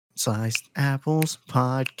Sliced Apples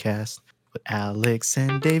podcast with Alex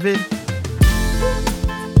and David.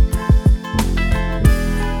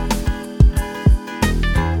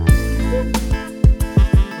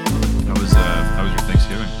 How was your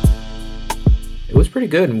Thanksgiving? It was pretty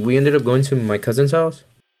good. We ended up going to my cousin's house,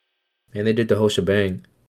 and they did the whole shebang.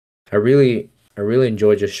 I really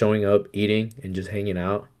enjoyed just showing up, eating, and just hanging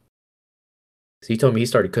out. So he told me he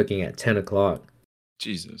started cooking at 10 o'clock,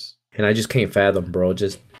 Jesus. and I just can't fathom, bro.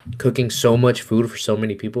 Just cooking so much food for so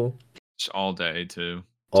many people It's all day too.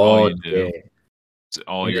 It's all you do. day. It's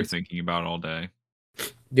all And you're then, thinking about all day.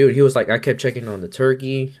 dude, he was like, I kept checking on the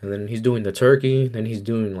turkey, and then he's doing the turkey, then he's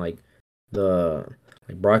doing like the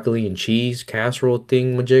broccoli and cheese casserole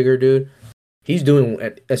thing, majigger, dude. He's doing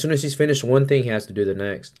as soon as he's finished one thing, he has to do the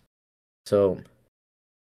next. So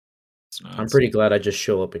It's I'm nuts. pretty glad I just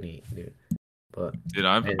show up and eat, dude. But Dude,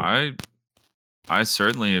 man, I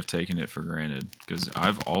certainly have taken it for granted because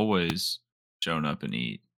I've always shown up and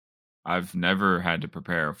eat. I've never had to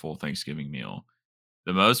prepare a full Thanksgiving meal.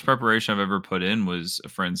 The most preparation I've ever put in was a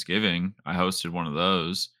Friendsgiving. I hosted one of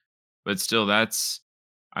those, but still,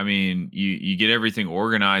 I mean, you get everything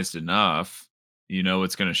organized enough. You know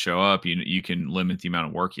what's going to show up. You can limit the amount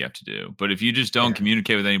of work you have to do. But if you just don't yeah,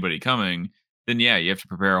 communicate with anybody coming, then yeah, you have to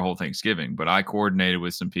prepare a whole Thanksgiving. But I coordinated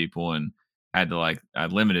with some people and had to I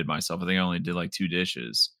limited myself. I think I only did like 2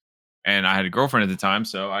 dishes, and I had a girlfriend at the time,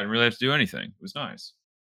 so I didn't really have to do anything. It was nice.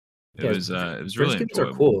 yeah. It was really Friendsgivings are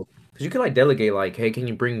enjoyable. cool because you can like delegate, like, hey, can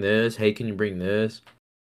you bring this? Hey, can you bring this?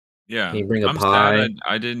 Can Yeah, you bring a I'm sad pie?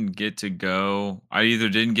 I didn't get to go. I either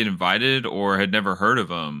didn't get invited or had never heard of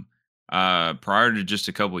them prior to just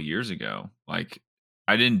a couple years ago. Like,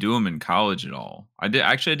 I didn't do them in college at all. I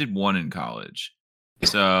did one in college.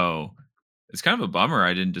 So, it's kind of a bummer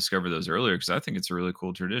I didn't discover those earlier because I think it's a really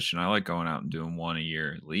cool tradition. I like going out and doing one a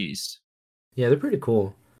year at least. Yeah, they're pretty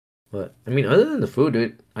cool. But I mean, other than the food,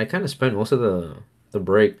 dude, I kind of spent most of the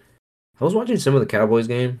break. I was watching some of the Cowboys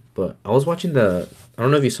game, but I was watching the. I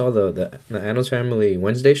don't know if you saw the Addams Family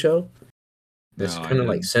Wednesday show. That's No, I kind of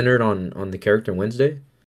like didn't. centered on the character Wednesday.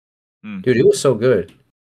 Hmm. Dude, it was so good.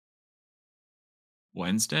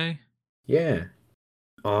 Wednesday? Yeah.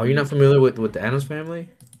 Oh, you're Hmm. not familiar with the Addams Family?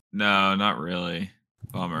 No, not really.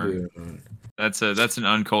 Bummer. Dude, That's an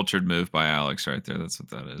uncultured move by Alex right there. That's what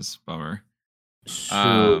that is. Bummer. super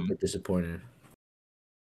Um, disappointed.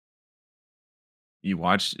 you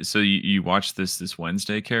watched this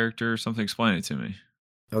Wednesday character or something? Explain it to me.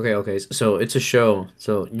 Okay. So it's a show.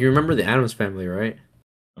 So you remember the Addams Family, right?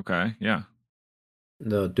 Okay, yeah.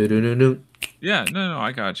 The do do do do. Yeah, no,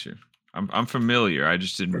 I got you. I'm familiar. I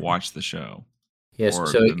just didn't watch the show Yes. or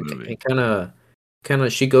So the it movie. kind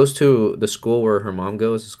of she goes to the school where her mom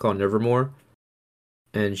goes. It's called Nevermore,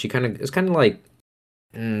 and she it's kind of like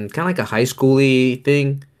a high schooly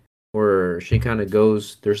thing where she kind of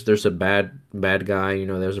goes. There's a bad guy.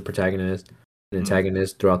 There's a protagonist, an Mm,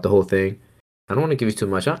 antagonist throughout the whole thing. I don't want to give you too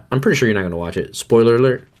much. I'm pretty sure you're not gonna watch it. Spoiler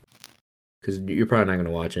alert, because you're probably not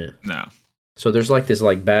gonna watch it. no. So there's like this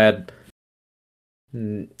like bad.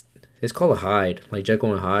 mm, It's called a Hyde, like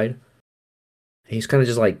Jekyll and Hyde. He's kind of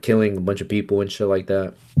just like killing a bunch of people and shit like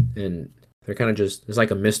that, and they're kind of just it's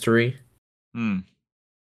like a mystery, Mm,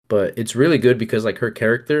 but it's really good because like her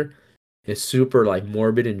character is super like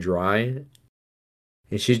morbid and dry,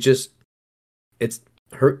 and she's just it's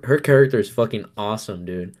her character is fucking awesome,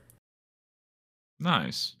 dude.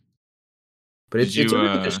 nice. But Did it's you a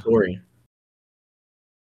really good story.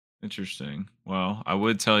 interesting. Well, I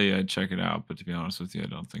would tell you I'd check it out, but to be honest with you, I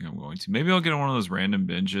don't think I'm going to. Maybe I'll get on one of those random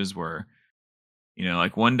binges where,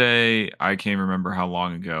 like one day I can't remember how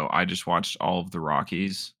long ago I just watched all of the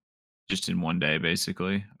Rockies just in one day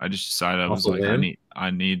basically. I just decided I Off was the like whim.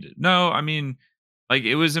 I need no, I mean like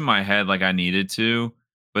it was in my head like I needed to,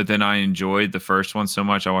 but then I enjoyed the first one so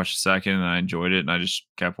much I watched the second and I enjoyed it and I just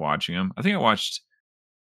kept watching them. I think I watched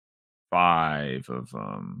 5 of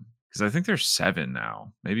them cuz I think there's 7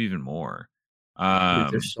 now, maybe even more. Dude,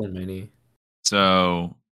 Um there's so many.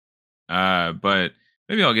 so but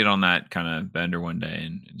maybe I'll get on that kind of bender one day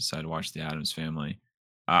and decide to watch the Adams Family.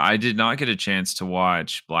 I did not get a chance to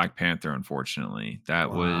watch Black Panther, unfortunately. I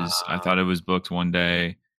thought it Wow. was booked one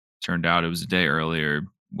day. Turned out it was a day earlier.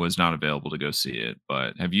 Was not available to go see it.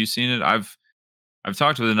 But have you seen it? I've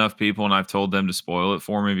talked with enough people and I've told them to spoil it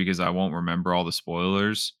for me because I won't remember all the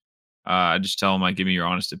spoilers. I just tell them like, give me your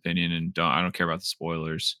honest opinion and I don't care about the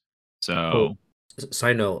spoilers. Oh, So,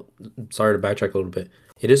 side note. Sorry to backtrack a little bit.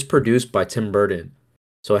 It is produced by Tim Burton,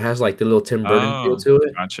 so it has like the little Tim Burton feel oh, to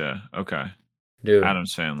it, gotcha. Okay, dude.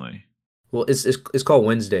 Adams Family. Well, it's called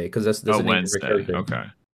Wednesday because that's Oh, the name of her Wednesday. character. Okay.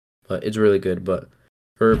 But it's really good. But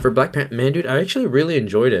For Black Panther, man, dude, I actually really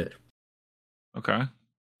enjoyed it. Okay.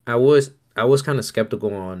 I was kind of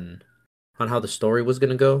skeptical on how the story was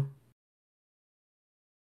gonna go,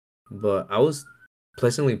 but I was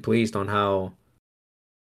pleasantly pleased on how.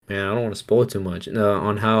 Man, I don't want to spoil too much.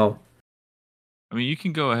 On how. I mean, you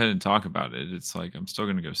can go ahead and talk about it. It's like I'm still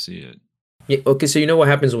gonna go see it. Yeah, okay, so you know what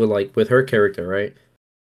happens with with her character, right?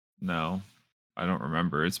 No, I don't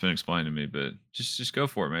remember. It's been explained to me, but just go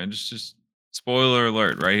for it, man. Just spoiler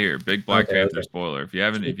alert right here. Big Black Okay, Panther okay. spoiler. If you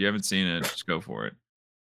haven't seen it, just go for it.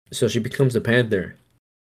 So she becomes a Panther,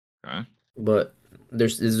 Okay. but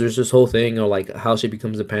there's this whole thing of like how she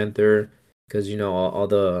becomes a Panther because you know all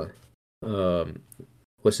the um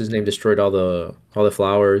what's his name destroyed all the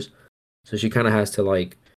flowers, so she kind of has to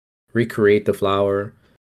like recreate the flower,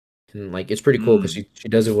 and like it's pretty cool because Mm, she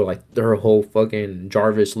does it with like her whole fucking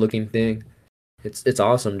Jarvis looking thing. It's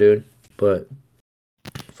awesome, dude. But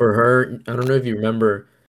for her, I don't know if you remember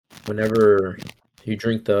whenever you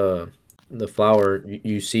drink the flower,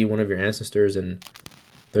 you see one of your ancestors and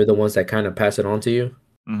they're the ones that kind of pass it on to you.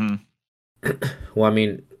 mm-hmm. Well, I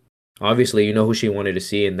mean, obviously you know who she wanted to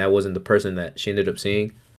see, and that wasn't the person that she ended up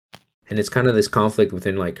seeing. And it's kind of this conflict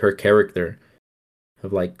within like her character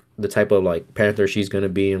of like the type of like panther she's gonna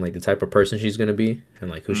be and like the type of person she's gonna be and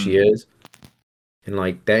like who she Mm. is. And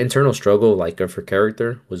like that internal struggle like of her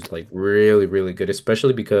character was like really really good,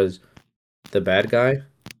 especially because the bad guy,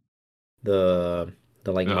 the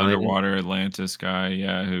the like The mine, underwater Atlantis guy,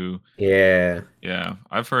 yeah, yeah, yeah,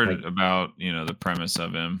 I've heard like about, the premise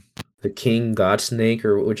of him. the king god snake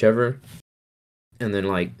or whichever. And then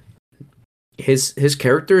like his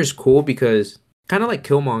character is cool because kind of like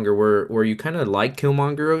Killmonger, where you kind of like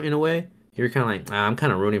Killmonger in a way. You're kind of like, I'm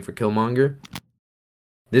kind of rooting for Killmonger.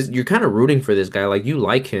 This you're kind of rooting for this guy, like you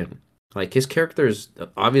like him. Like his character is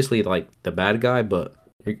obviously like the bad guy, but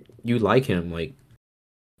you like him. Like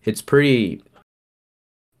it's pretty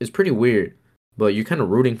it's pretty weird, but you're kind of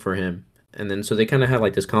rooting for him. And then so they kind of have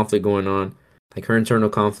like this conflict going on, like her internal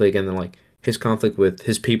conflict, and then like his conflict with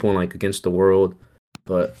his people and like against the world.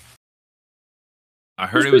 But I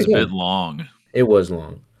it was heard it was pretty a bit good. long. It was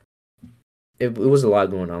long. It was a lot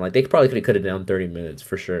going on. Like they probably could have cut it down 30 minutes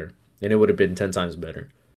for sure, and it would have been 10 times better.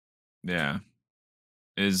 Yeah.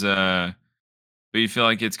 Is but you feel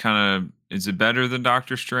like it's kind of is it better than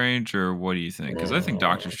Doctor Strange or what do you think? Because I think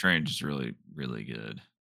Doctor Oh, Strange is really, really good.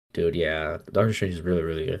 dude, yeah, Doctor Strange is really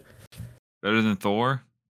really good. Better than Thor?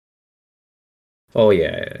 Oh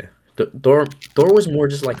yeah, yeah, yeah. Thor was more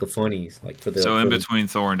just like a funny, like So in for the between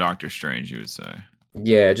Thor and Doctor Strange, you would say.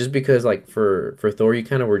 yeah, just because like for Thor, you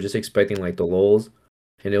kind of were just expecting like the lulls,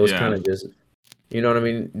 and it was kind Yeah. of just you know what I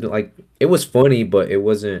mean. Like it was funny, but it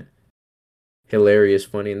wasn't hilarious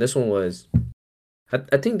funny. And this one was,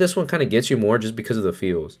 I think this one kind of gets you more just because of the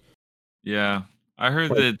feels. Yeah. I heard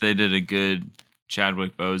Like that they did a good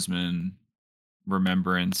Chadwick Boseman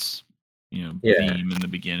remembrance, yeah, theme in the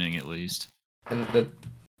beginning at least. and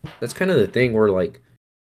that's kind of the thing where like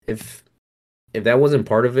if if that wasn't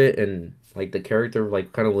part of it and like the character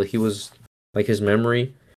like kind of like he was like his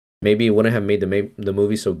memory, maybe it wouldn't have made the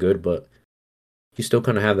movie so good. But you still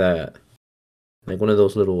kind of have that like one of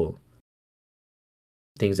those little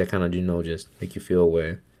things that kind of just make you feel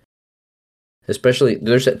away. Especially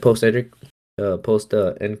there's that post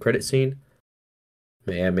end credit scene.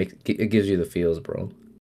 Man, it gives you the feels, bro.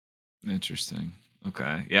 Interesting.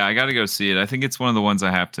 Okay. Yeah, I got to go see it. I think it's one of the ones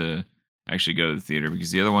I have to actually go to the theater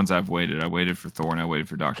because the other ones I've waited. I waited for Thor and I waited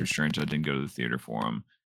for Doctor Strange. I didn't go to the theater for them.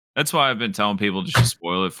 That's why I've been telling people to just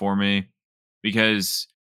spoil it for me because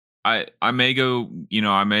I may go,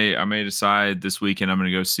 I may decide this weekend I'm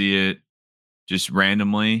going to go see it just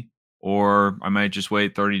randomly or I might just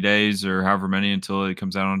wait 30 days or however many until it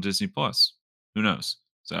comes out on Disney Plus. Who knows?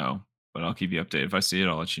 So, but I'll keep you updated. If I see it,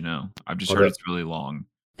 I'll let you know. I've just heard Although it's really long.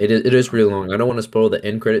 it is really long. I don't want to spoil the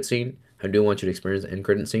end credit scene. I do want you to experience the end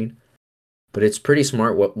credit scene, but it's pretty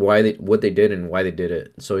smart what they did and why they did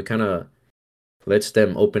it. So it kind of lets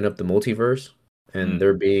them open up the multiverse, and Hmm.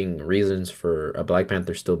 there being reasons for a Black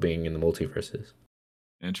Panther still being in the multiverses.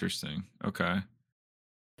 Interesting. Okay.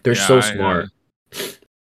 They're Yeah, so smart.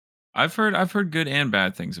 I've heard good and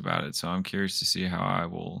bad things about it, so I'm curious to see how I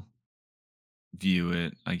will view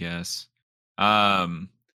it, I guess. Um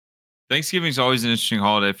Thanksgiving's always an interesting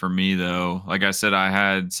holiday for me though. Like I said, I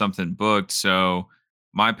had something booked, so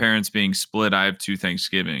my parents being split, I have two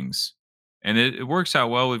Thanksgivings. And it works out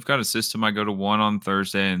well. We've got a system. I go to one on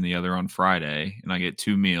Thursday and the other on Friday, and I get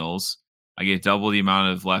two meals. I get double the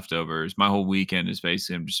amount of leftovers. My whole weekend is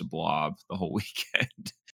basically I'm just a blob the whole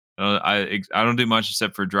weekend. I don't do much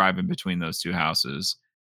except for driving between those two houses.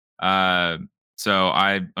 Uh, so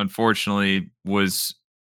I unfortunately was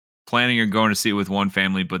planning on going to see it with one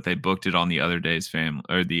family, but they booked it on the other day's family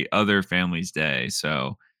or the other family's day,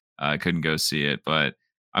 so I couldn't go see it. But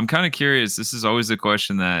I'm kind of curious. This is always the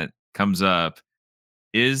question that comes up: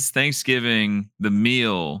 is Thanksgiving the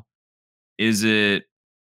meal? Is it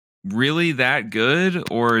really that good,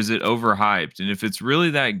 or is it overhyped? And if it's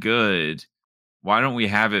really that good, why don't we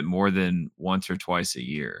have it more than once or twice a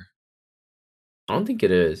year? I don't think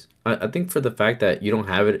it is. I think for the fact that you don't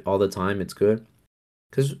have it all the time, it's good.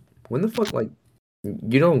 Cause when the fuck like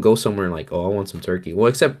you don't go somewhere and like, oh, I want some turkey. Well,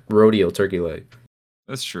 except rodeo turkey leg.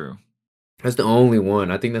 That's true. That's the only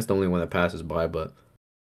one. I think that's the only one that passes by. But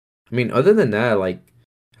I mean, other than that, like,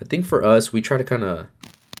 I think for us, we try to kind of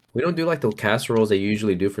we don't do like the casseroles they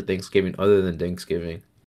usually do for Thanksgiving, other than Thanksgiving.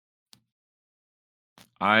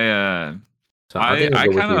 I uh So I think I'll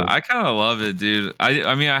go with you. I kind of love it, dude.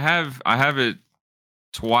 I mean I have it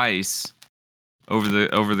twice over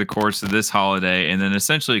the course of this holiday, and then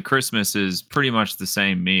essentially Christmas is pretty much the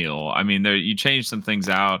same meal. I mean, there you change some things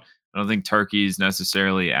out. I don't think turkey is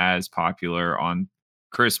necessarily as popular on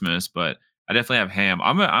Christmas, but I definitely have ham.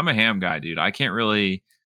 I'm a ham guy, dude. I can't really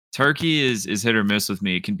turkey is hit or miss with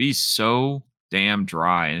me. It can be so damn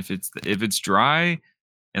dry, and if it's dry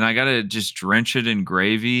and I gotta just drench it in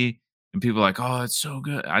gravy, and people are like, "Oh, it's so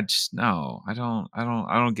good." I just no, I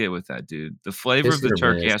don't get with that, dude. The flavor It's of the hit or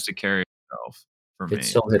turkey miss. has to carry itself for It's me.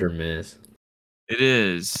 so hit or miss. It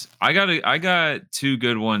is. I got two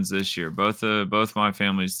good ones this year. Both my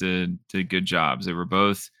families did good jobs. They were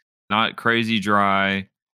both not crazy dry.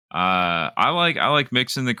 I like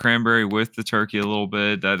mixing the cranberry with the turkey a little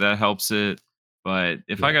bit. That helps it. But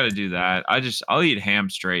if I Yeah. got to do that, I'll eat ham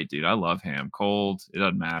straight, dude. I love ham. Cold, it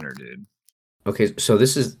doesn't matter, dude. Okay, so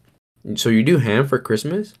this is so you do ham for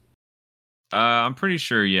Christmas? I'm pretty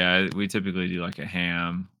sure. Yeah, we typically do like a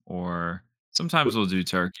ham, or sometimes we'll do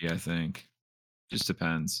turkey. I think just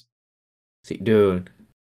depends. See, dude,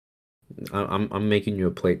 I'm making you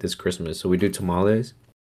a plate this Christmas. So we do tamales,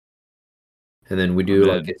 and then we I'm do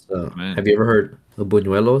like in. it's. I'm in. Have you ever heard of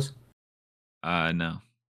buñuelos? No.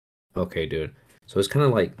 Okay, dude. So it's kind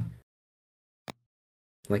of like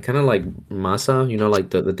masa, you know, like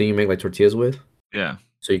the thing you make like tortillas with. Yeah.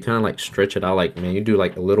 So you kind of like stretch it out, like man, you do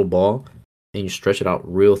like a little ball, and you stretch it out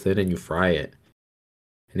real thin, and you fry it,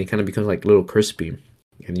 and it kind of becomes like little crispy,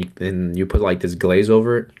 and you put like this glaze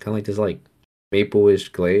over it, kind of like this like maple-ish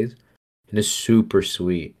glaze, and it's super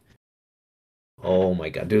sweet. Oh my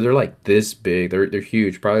god, dude, they're like this big. They're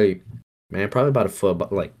huge. Probably, man, probably about a foot,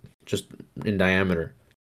 but like just in diameter.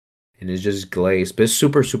 And it's just glazed, but it's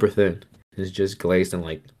super thin. It's just glazed in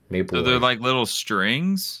like So maple they're like. like little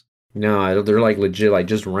strings? No, they're like legit, like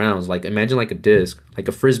just rounds. Like imagine like a disc, like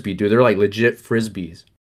a frisbee, dude. They're like legit frisbees,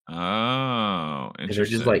 Oh, and they're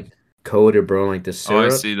just interesting. like coated, bro, in, like the Oh, I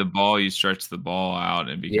syrup. see the ball, you stretch the ball out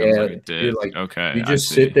and it becomes Yeah, like a dude, disc. like Okay, you I just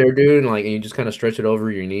sit see. there, dude, and you just kind of stretch it over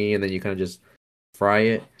your knee, and then you kind of just fry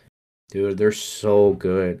it, dude. They're so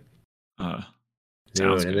good, Uh,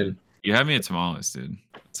 sounds dude. And good. then, You have me at tamales, dude.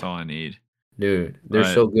 That's all I need. dude, they're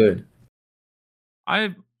But so good.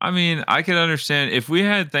 I mean, I could understand if we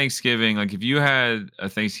had Thanksgiving, like if you had a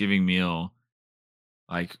Thanksgiving meal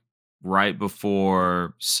like right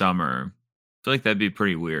before summer, I feel like that'd be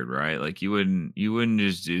pretty weird, right? Like you wouldn't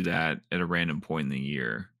just do that at a random point in the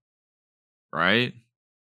year, right?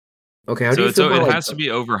 Okay, how do So you feel it about like? has to be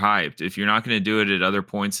overhyped. If you're not gonna do it at other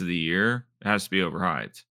points of the year, it has to be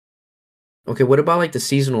overhyped. Okay, what about like the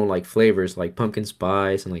seasonal like flavors, like pumpkin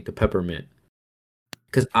spice and like the peppermint?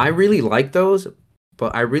 Because I really like those,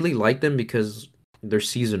 but I really like them because they're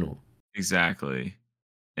seasonal. Exactly.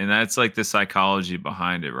 And that's like the psychology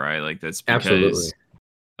behind it, right? Like that's Absolutely. because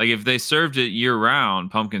like if they served it year round,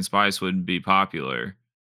 pumpkin spice wouldn't be popular.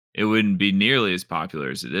 It wouldn't be nearly as popular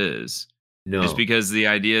as it is. Just No. because the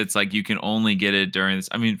idea it's like you can only get it during this.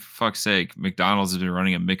 I mean, for fuck's sake, McDonald's has been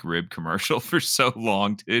running a McRib commercial for so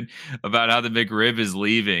long, dude, about how the McRib is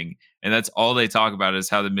leaving. And that's all they talk about is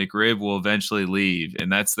how the McRib will eventually leave.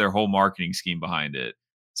 And that's their whole marketing scheme behind it.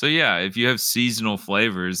 So yeah, if you have seasonal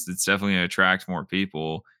flavors, it's definitely gonna attract more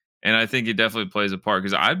people. And I think it definitely plays a part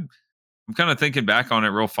because I'm kind of thinking back on it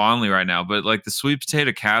real fondly right now. But like the sweet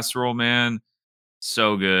potato casserole, man,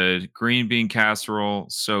 so good. Green bean casserole,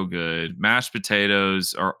 so good. Mashed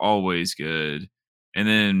potatoes are always good. And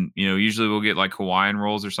then, you know, usually we'll get like Hawaiian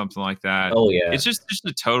rolls or something like that. Oh yeah. It's just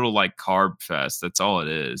a total like carb fest. That's all it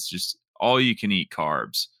is. Just all you can eat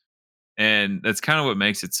carbs. And that's kind of what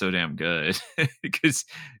makes it so damn good. Because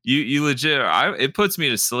you legit it puts me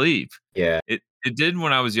to sleep. Yeah. It did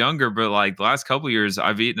when I was younger, but like the last couple years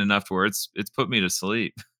I've eaten enough to where it's put me to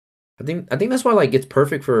sleep. I think that's why like it's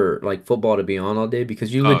perfect for like football to be on all day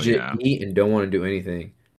because you Oh legit yeah. eat and don't want to do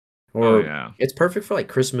anything. Oh Or yeah. it's perfect for like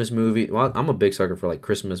Christmas movie. Well, I'm a big sucker for like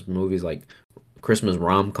Christmas movies, like Christmas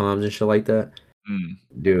rom-coms and shit like that. Mm.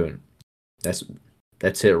 Dude, that's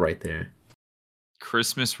that's it right there.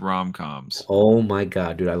 Christmas rom-coms. Oh my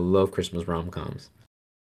God, dude, I love Christmas rom-coms.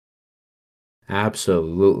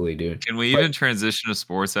 Absolutely, dude. Can we But even transition to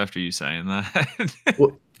sports after you saying that?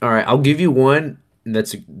 well, all right, I'll give you one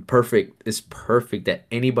that's perfect. It's perfect that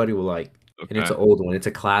anybody will like, and it's Okay. an old one. It's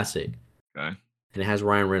a classic, Okay. and it has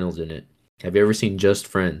Ryan Reynolds in it. Have you ever seen Just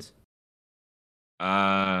Friends?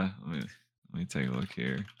 Let me take a look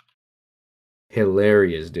here.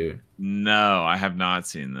 Hilarious, dude. No, I have not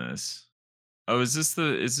seen this. Oh, is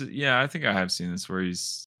it yeah, I think I have seen this where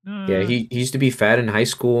he's Yeah, he used to be fat in high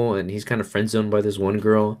school, and he's kind of friend zoned by this one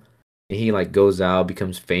girl, and he like goes out,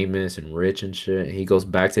 becomes famous and rich and shit. And he goes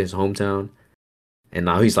back to his hometown, and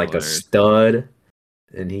now he's that's like a hilarious. stud,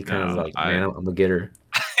 and he kind of No, like, man, I'm gonna get her,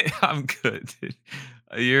 I'm good, dude.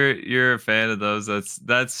 You're a fan of those.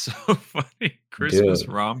 That's so funny. Christmas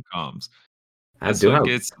dude. rom-coms. I do have,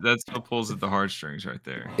 That's what pulls at the heartstrings right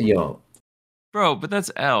there. yo, Bro, but that's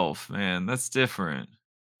Elf, man. That's different.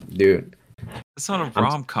 dude. That's not a I'm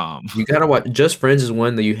rom-com. You gotta watch. Just Friends is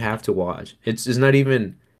one that you have to watch. It's not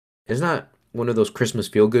even. It's not one of those Christmas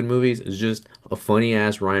feel good movies. It's just a funny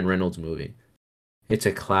ass Ryan Reynolds movie. It's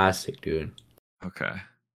a classic, dude. Okay.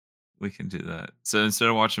 We can do that. So instead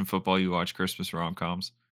of watching football, you watch Christmas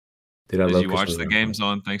rom-coms. Dude, I Did love you watch Christmas the rom-coms. games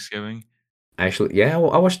on Thanksgiving? Actually, yeah,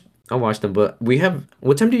 I watched them, but we have.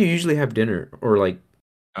 What time do you usually have dinner or like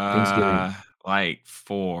Thanksgiving? Like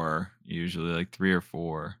 4 usually, like 3 or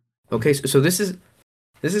 4. Okay, so this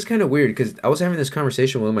is kind of weird because I was having this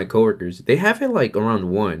conversation with my coworkers. They have it like around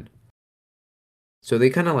 1, so they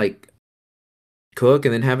kind of like cook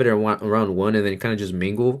and then have it around 1, and then kind of just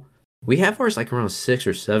mingle. We have ours like around 6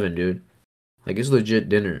 or 7, dude. Like it's legit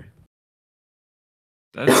dinner.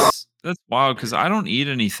 That's wild because I don't eat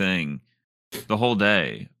anything the whole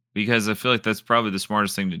day because I feel like that's probably the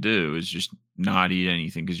smartest thing to do is just not eat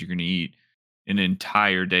anything because you're gonna eat an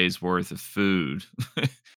entire day's worth of food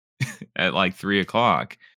at like 3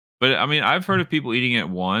 o'clock. But I mean, I've heard of people eating at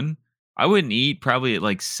 1. I wouldn't eat probably at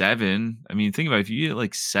like 7. I mean, think about it, if you eat at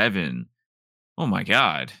like 7, oh my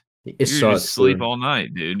god. It You're just sucks, sleep dude. all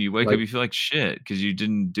night, dude. You wake up, Like you feel like shit because you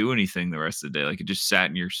didn't do anything the rest of the day. Like it just sat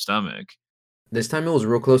in your stomach. this time it was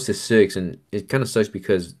real close to 6, and it kind of sucks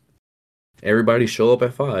because everybody show up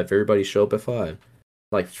at 5. Everybody show up at 5.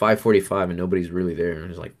 Like 5:45, and nobody's really there.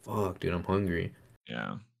 And it's like, fuck, dude, I'm hungry.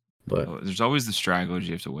 Yeah. But Oh, there's always the stragglers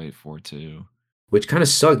you have to wait for too. which kind of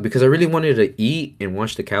sucked because I really wanted to eat and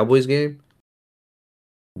watch the Cowboys game,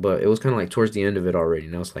 but it was kind of like towards the end of it already,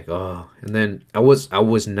 and I was like, oh. And then I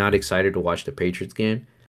was not excited to watch the Patriots game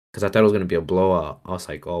because I thought it was gonna be a blowout. I was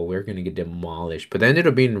like, oh, we're gonna get demolished, but that ended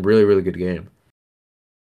up being a really really good game.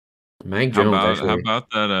 Mac Jones actually.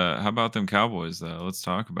 How about them Cowboys though? Let's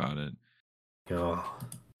talk about it. Oh,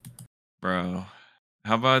 Bro.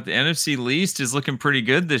 How about the NFC least is looking pretty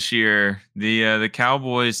good this year. The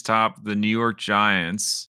Cowboys top the New York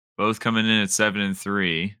Giants, both coming in at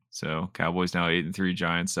 7-3. So Cowboys now 8-3,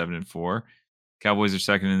 Giants 7-4. Cowboys are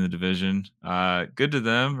second in the division. Good to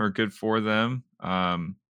them or good for them. At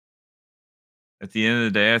the end of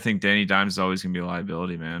the day, I think Danny Dimes is always gonna be a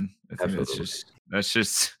liability, man. I think absolutely. that's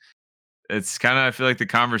just it's kind of I feel like the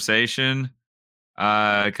conversation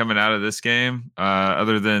coming out of this game,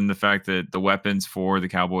 other than the fact that the weapons for the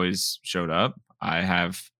Cowboys showed up. I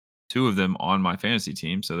have 2 of them on my fantasy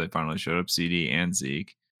team, so they finally showed up, CD and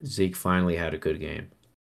Zeke. Zeke finally had a good game.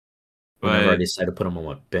 Whenever I But decided to put him on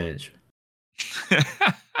my bench.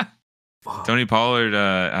 Fuck. Tony Pollard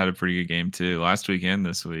had a pretty good game too last week and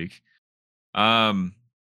this week. Um,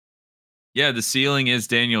 yeah, the ceiling is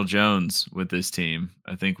Daniel Jones with this team.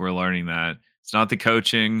 I think we're learning that it's not the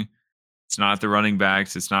coaching, it's not the running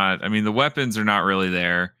backs, it's not. I mean, the weapons are not really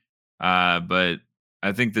there, but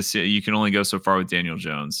I think this you can only go so far with Daniel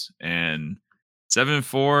Jones and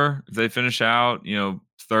 7-4. If they finish out,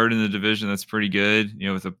 third in the division, that's pretty good.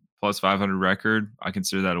 With a plus 500 record, I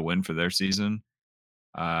consider that a win for their season.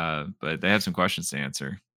 But they have some questions to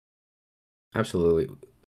answer. Absolutely.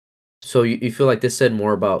 So you feel like this said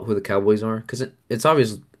more about who the Cowboys are? Because it's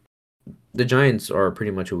obvious the Giants are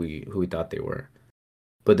pretty much who we thought they were.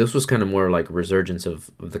 But this was kind of more like a resurgence of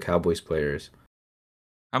the Cowboys players.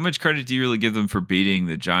 How much credit do you really give them for beating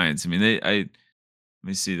the Giants? I mean, let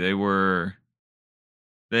me see.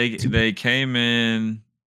 They came in,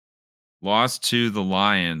 lost to the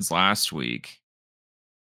Lions last week.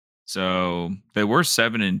 So they were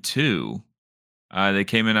 7-2. They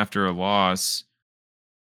came in after a loss.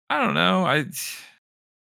 I don't know.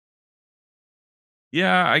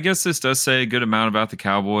 Yeah, I guess this does say a good amount about the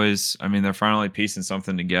Cowboys. I mean, they're finally piecing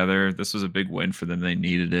something together. This was a big win for them. They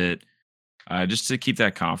needed it. Just to keep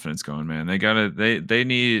that confidence going, man. They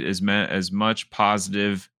need as much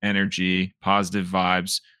positive energy, positive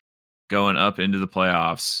vibes going up into the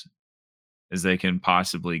playoffs as they can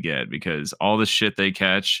possibly get, because all the shit they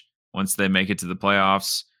catch once they make it to the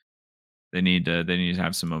playoffs, they need to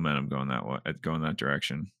have some momentum going that way, going that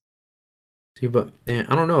direction. See, but man,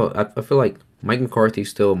 I don't know. I feel like Mike McCarthy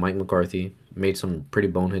still Mike McCarthy made some pretty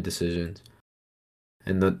bonehead decisions.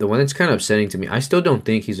 And the one that's kind of upsetting to me, I still don't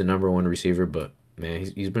think he's a number one receiver, but man,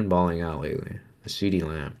 he's been balling out lately. The CD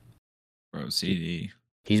Lamb. Bro, CD.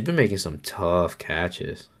 He's been making some tough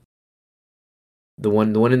catches. The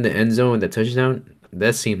one in the end zone, that touchdown,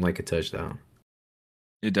 that seemed like a touchdown.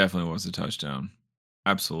 It definitely was a touchdown.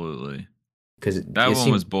 Absolutely. Because That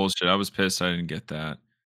one was bullshit. I was pissed I didn't get that.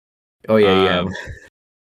 Oh yeah, yeah.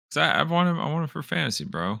 'Cause I want him for fantasy,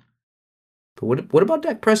 bro. But what about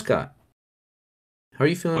Dak Prescott? How are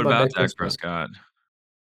you feeling What about about Dak Dak Prescott? Prescott?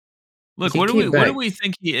 Look, He what do we came what do back. we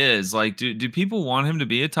think he is? Like, do people want him to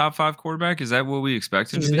be a top 5 quarterback? Is that what we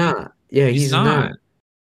expect him to He's be? not. Yeah, He's he's not. not.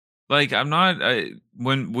 Like, I'm not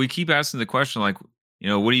when we keep asking the question, like,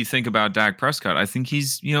 what do you think about Dak Prescott? I think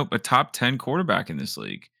he's, a top 10 quarterback in this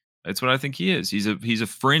league. That's what I think he is. He's a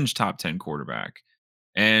fringe top 10 quarterback.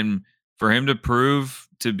 And for him to prove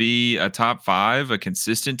to be a top 5, a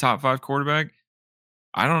consistent top 5 quarterback,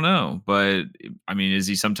 I don't know, but I mean, is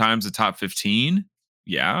he sometimes a top 15?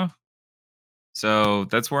 Yeah. So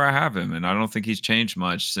that's where I have him, and I don't think he's changed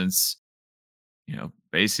much since,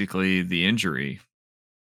 basically the injury.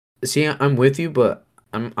 See, I'm with you, but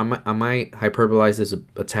I might hyperbolize this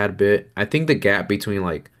a tad bit. I think the gap between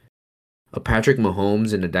like a Patrick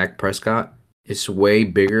Mahomes and a Dak Prescott is way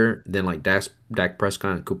bigger than like Dak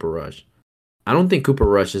Prescott and Cooper Rush. I don't think Cooper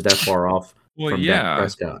Rush is that far off Well, from Dak yeah,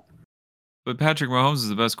 Prescott. but Patrick Mahomes is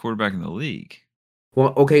the best quarterback in the league.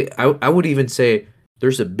 Well, okay, I would even say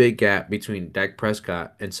there's a big gap between Dak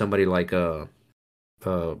Prescott and somebody like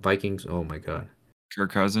Vikings. Oh my god,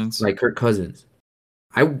 Kirk Cousins? like Kirk Cousins.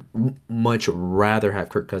 I would much rather have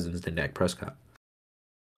Kirk Cousins than Dak Prescott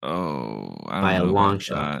Oh, I by don't a know long about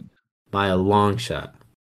shot. that. By a long shot.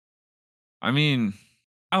 I mean,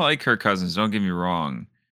 I like Kirk Cousins, don't get me wrong.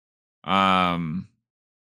 Um,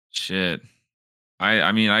 shit.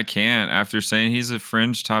 I mean, I can't after saying he's a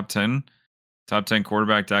fringe top 10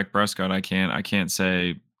 quarterback, Dak Prescott, I can't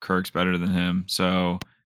say Kirk's better than him. So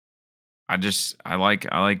I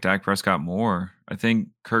like Dak Prescott more. I think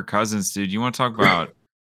Kirk Cousins, dude, you want to talk about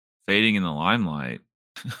fading in the limelight?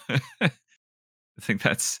 I think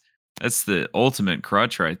that's the ultimate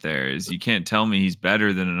crutch right there. Is you can't tell me he's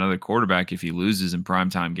better than another quarterback if he loses in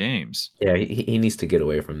primetime games. Yeah, he needs to get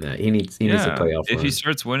away from that. He needs a Yeah, playoff if he run.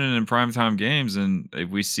 starts winning in primetime games, and if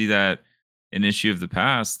we see that an issue of the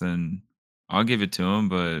past, then I'll give it to him.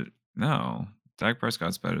 But no, Dak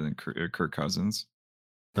Prescott's better than Kirk Cousins.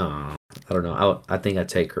 No, I don't know. I think I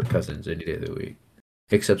take Kirk Cousins any day of the week,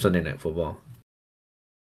 except Sunday Night Football.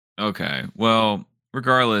 Okay. Well,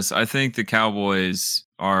 regardless, I think the Cowboys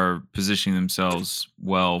are positioning themselves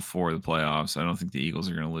well for the playoffs. I don't think the Eagles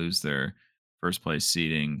are going to lose their first place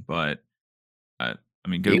seeding, but I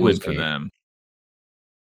mean, good win Eagles for game. them.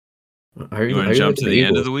 Are You you want are to you jump looking to at the end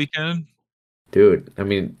of Eagles, the weekend? dude? I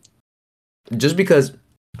mean, just because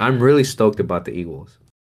I'm really stoked about the Eagles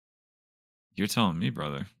You're telling me,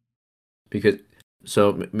 brother. because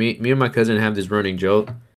me and my cousin have this running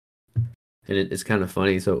joke, and it's kind of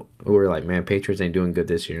funny. So we were like, man, Patriots ain't doing good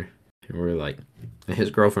this year, and we were like, and his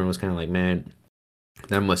girlfriend was kind of like, man,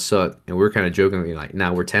 that must suck, and we are kind of jokingly like,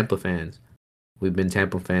 nah, we're Tampa fans. We've been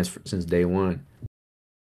Tampa fans since day one.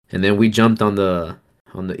 And then we jumped on the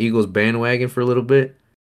Eagles bandwagon for a little bit,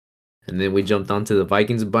 and then we jumped onto the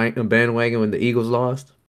Vikings bandwagon when the Eagles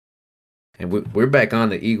lost, and we're back on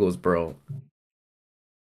the Eagles, bro.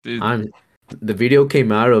 Dude, The video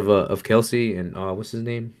came out of Kelsey and what's his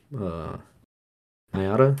name,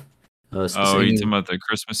 Mayada, you talking singing, about the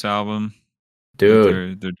Christmas album that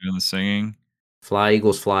dude. they're doing the singing? Fly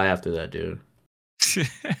Eagles fly after that, dude.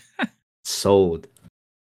 Sold,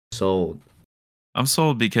 sold. I'm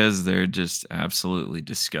sold because they're just absolutely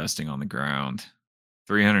disgusting on the ground.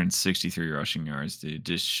 363 rushing yards, dude.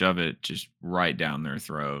 Just shove it just right down their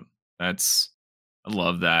throat. I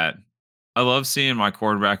love that. I love seeing my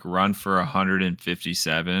quarterback run for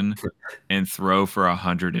 157 and throw for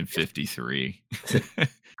 153.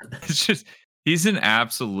 It's just he's an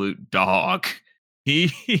absolute dog.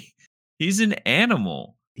 He he's an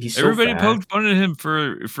animal. He's so Everybody fast. poked fun at him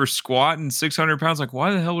for squatting 600 pounds. Like,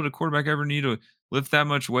 why the hell would a quarterback ever need to lift that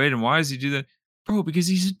much weight? And why does he do that? Bro, because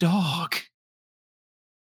he's a dog.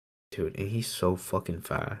 Dude, and he's so fucking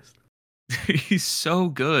fast. He's so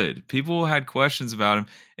good. People had questions about him.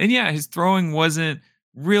 And yeah, his throwing wasn't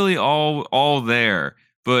really all there.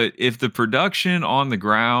 But if the production on the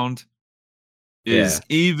ground Yeah. is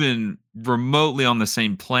even remotely on the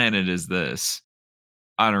same planet as this,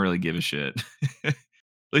 I don't really give a shit. At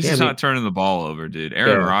least Yeah, I he's mean, not turning the ball over, dude.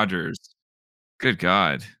 Aaron yeah. Rodgers, good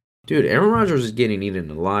God. Dude, Aaron Rodgers is getting eaten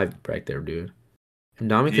alive back there, dude. And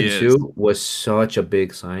He Ndamukong is. Suh was such a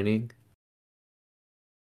big signing.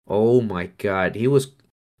 Oh my God.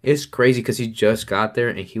 It's crazy because he just got there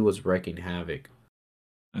and he was wrecking havoc.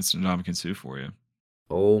 That's Ndamukong Suh for you.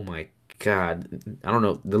 Oh my God. I don't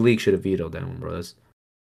know. The league should have vetoed that one, bro.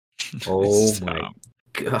 Oh my Stop.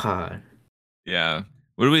 God. Yeah.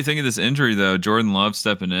 What do we think of this injury though? Jordan Love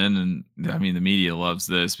stepping in, and I mean the media loves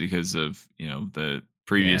this because of the Yeah,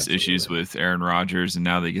 previous issues absolutely. with Aaron Rodgers, and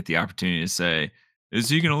now they get the opportunity to say, "Is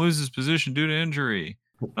he going to lose his position due to injury?"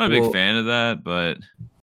 Not a big Well, fan of that, but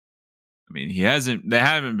I mean they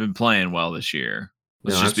haven't been playing well this year.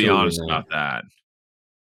 Let's no, just be absolutely honest not. about that.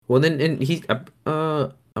 Well, then, and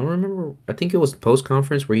I don't remember. I think it was post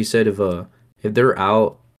conference where he said if they're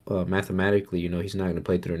out mathematically, he's not going to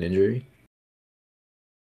play through an injury.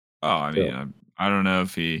 Oh, I mean, So I don't know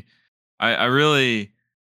if I really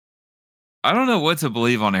I don't know what to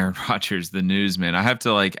believe on Aaron Rodgers, the news man. I have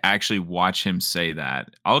to like actually watch him say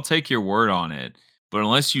that. I'll take your word on it, but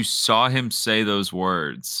unless you saw him say those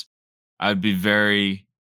words, I'd be very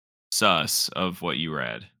sus of what you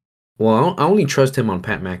read. well, I only trust him on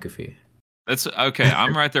Pat McAfee. That's okay.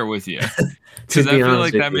 I'm right there with you To because I be feel honest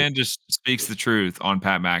like with that you, man just speaks the truth on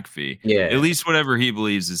Pat McAfee. At yeah. least whatever he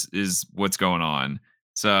believes is what's going on.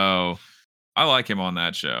 So I like him on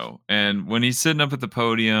that show. And when he's sitting up at the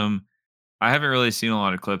podium, I haven't really seen a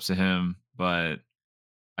lot of clips of him, but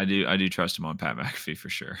I do trust him on Pat McAfee for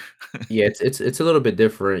sure. Yeah, it's a little bit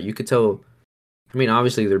different. You could tell. I mean,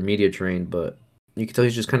 obviously they're media trained, but you could tell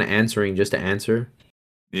he's just kind of answering just to answer.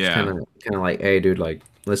 Just kind Yeah. of like, hey, dude, like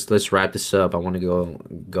let's wrap this up. I want to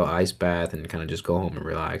go ice bath and kind of just go home and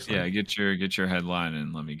relax. Yeah, Like, get your headline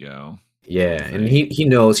and let me go type yeah, of and thing. he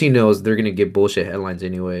knows they're gonna get bullshit headlines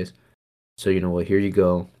anyways. So you know what? Here you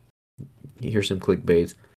go. Here's some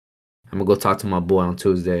clickbaits. I'm gonna go talk to my boy on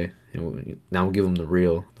Tuesday, and now I'll give him the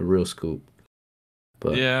real scoop.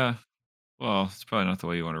 But Yeah. Well, it's probably not the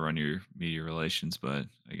way you want to run your media relations, but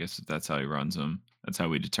I guess if that's how he runs them, that's how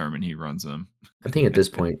we determine he runs them. I think at this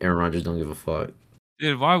point, Aaron Rodgers don't give a fuck.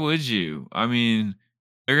 Dude, why would you? I mean,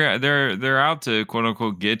 they're out to quote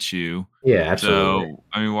unquote get you. Yeah, absolutely. So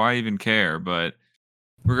I mean, why even care? But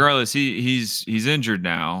regardless, he's injured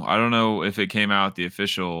now. I don't know if it came out the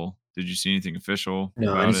official. Did you see anything official No,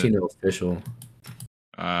 I about didn't see it? no official.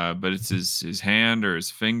 But it's his hand or his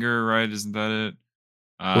finger, right? Isn't that it?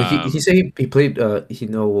 Well, he Um, said he played.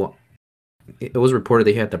 It was reported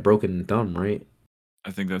that he had the broken thumb, right?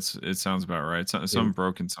 I think it sounds about right. Yeah. Some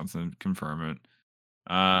broken something. Confirm it.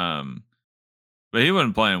 But he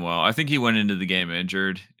wasn't playing well. I think he went into the game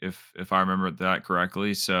injured, if I remember that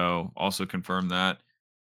correctly. So also confirm that.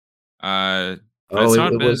 But Oh, it's it,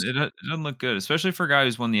 not it been. was It doesn't look good, especially for a guy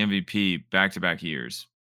who's won the MVP back to back years.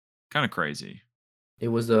 Kind of crazy. it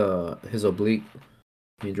was his oblique.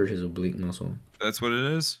 He injured his oblique muscle. That's what it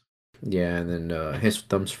is. Yeah, and then his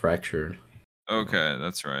thumb's fractured. Okay,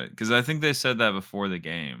 that's right. Because I think they said that before the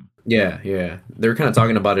game. Yeah, yeah. They were kind of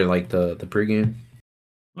talking about it like the pregame.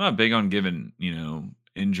 I'm not big on giving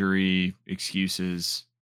injury excuses,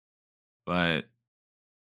 but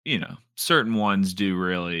certain ones do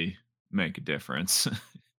really make a difference.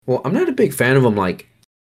 Well, I'm not a big fan of them like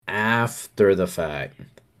after the fact.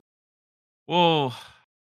 Well,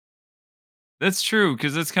 that's true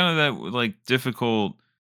because that's kind of that like difficult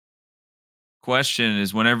question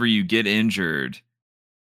is whenever you get injured,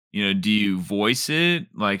 do you voice it?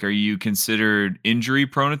 Like, are you considered injury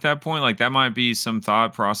prone at that point? Like, that might be some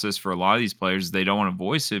thought process for a lot of these players. They don't want to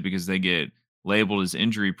voice it because they get labeled as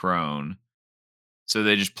injury prone. So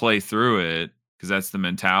they just play through it because that's the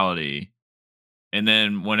mentality. And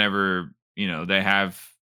then whenever, they have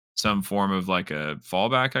some form of like a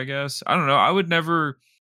fallback, I guess. I don't know. I would never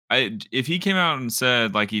if he came out and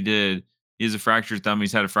said like he did, he has a fractured thumb,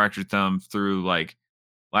 he's had a fractured thumb through like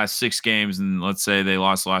last 6 games and let's say they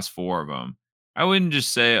lost the last 4 of them. I wouldn't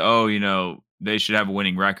just say, "Oh, they should have a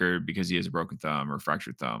winning record because he has a broken thumb or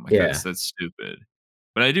fractured thumb." Like Yeah, that's stupid.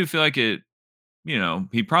 But I do feel like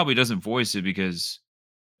he probably doesn't voice it because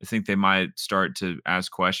I think they might start to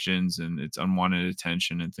ask questions and it's unwanted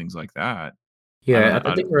attention and things like that. I don't yeah.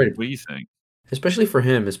 know. I think right, What do you think? especially for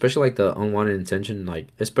him, especially like the unwanted intention, like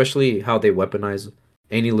especially how they weaponize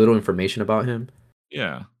any little information about him,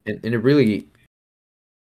 Yeah. and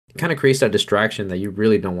it kind of creates that distraction that you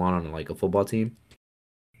really don't want on like a football team.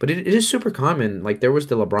 But it is super common. Like there was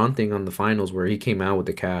the LeBron thing on the finals where he came out with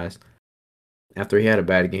the cast after he had a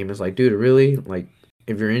bad game. It's like, dude, really? Like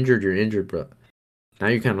if you're injured, bro. Now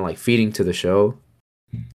you're kind of like feeding to the show.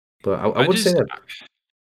 But I would say that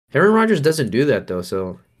Aaron Rodgers doesn't do that though.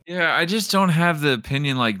 So yeah, I just don't have the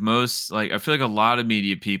opinion like most. Like I feel like a lot of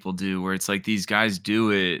media people do, where it's like these guys do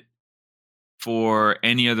it for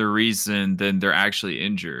any other reason than they're actually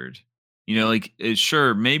injured. Like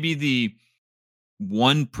sure, maybe the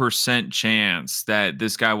 1% chance that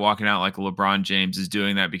this guy walking out like LeBron James is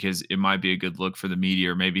doing that because it might be a good look for the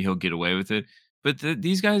media or maybe he'll get away with it. But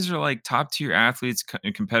these guys are like top tier athletes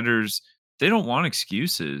and competitors. They don't want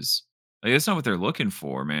excuses. Like that's not what they're looking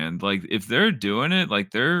for, man. Like if they're doing it, I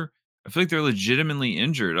feel like they're legitimately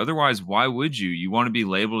injured. Otherwise, why would you? You want to be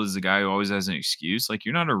labeled as the guy who always has an excuse? Like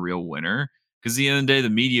you're not a real winner. Because at the end of the day, the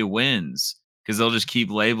media wins because they'll just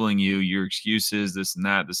keep labeling you your excuses, this and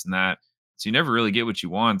that, this and that. So you never really get what you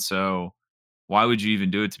want. So why would you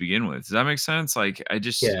even do it to begin with? Does that make sense? Like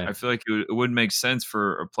yeah, I feel like it wouldn't make sense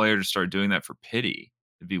for a player to start doing that for pity.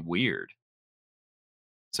 It'd be weird,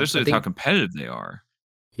 I especially with how think competitive they are.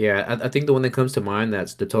 yeah, I think the one that comes to mind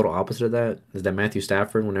that's the total opposite of that is that Matthew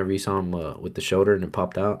Stafford. Whenever you saw him with the shoulder and it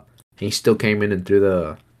popped out, and he still came in and threw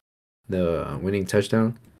the winning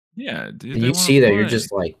touchdown. Yeah, dude, And they you want see to that you're play.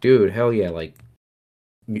 just like, dude, hell yeah! Like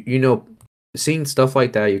you know, seeing stuff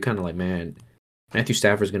like that, you kind of like, man, Matthew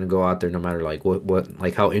Stafford's gonna go out there no matter like what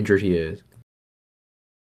like how injured he is.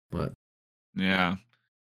 But Yeah.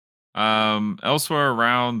 Elsewhere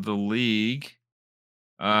around the league,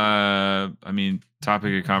 I mean,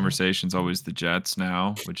 topic of conversation is always the Jets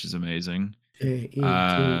now, which is amazing. J-E-T.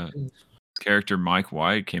 Uh, Character Mike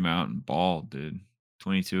White came out and balled, dude.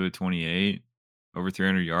 22 of 28, over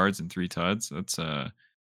 300 yards and 3 tuds. That's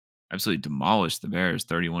absolutely demolished the Bears,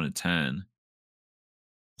 31 to 10.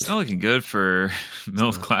 It's not looking good for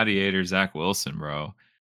MILF So, Gladiator Zach Wilson, bro.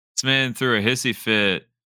 This man threw a hissy fit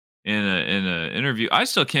in a interview. I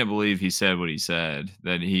still can't believe he said what he said,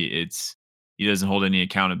 that he doesn't hold any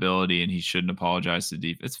accountability and he shouldn't apologize to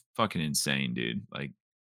the defense. It's fucking insane, dude. Like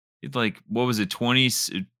it's like what was it,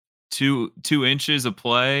 2 inches of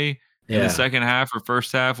play in the yeah, second half or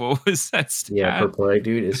first half? What was that yeah, per stat? play,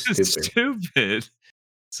 dude, is It's stupid. stupid.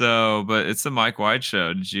 So, but it's the Mike White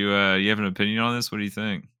show. Did you have an opinion on this? What do you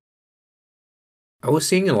think? I was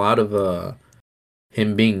seeing a lot of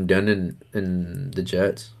him being done in the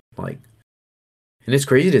Jets, like, and it's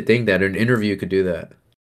crazy to think that an interview could do that.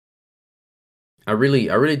 I really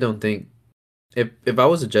don't think if I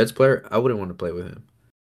was a Jets player, I wouldn't want to play with him.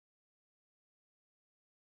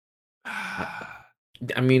 I,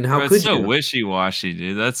 I mean, how Bro, it's could so you? wishy-washy,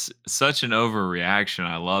 dude. That's such an overreaction.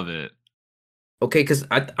 I love it. Okay, because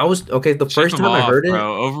I was okay the Ship first him time I off, heard it.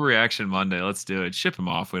 bro. Overreaction Monday. Let's do it. Ship him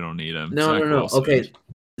off. We don't need him. No, no, Zach no. Wilson. Okay,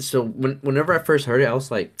 so whenever I first heard it, I was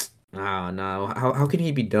like, ah, no. How can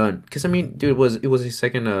he be done? Because I mean, dude, it was his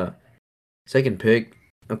second pick.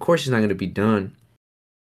 Of course, he's not gonna be done.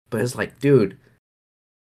 But it's like, dude,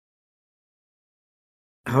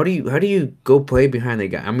 how do you go play behind the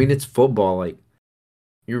guy? I mean, it's football. Like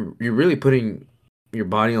you're really putting your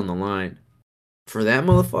body on the line for that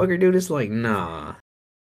motherfucker, dude. It's like, nah.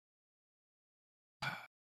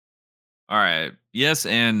 All right. Yes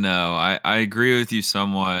and no. I agree with you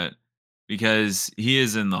somewhat because he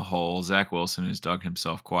is in the hole. Zach Wilson has dug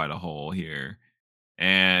himself quite a hole here.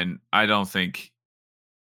 And I don't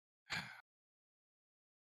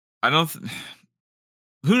th-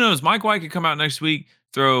 who knows? Mike White could come out next week,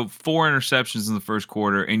 throw 4 interceptions in the first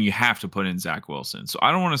quarter, and you have to put in Zach Wilson. So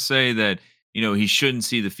I don't want to say that, he shouldn't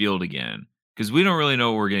see the field again because we don't really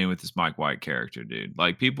know what we're getting with this Mike White character, dude.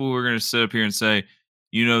 Like people who are going to sit up here and say,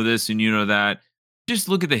 you know this and you know that. Just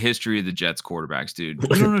look at the history of the Jets quarterbacks, dude. You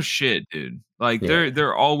don't know shit, dude. Like Yeah.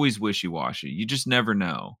 they're always wishy-washy. You just never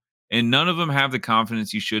know. And none of them have the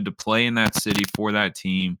confidence you should to play in that city for that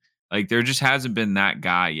team. Like there just hasn't been that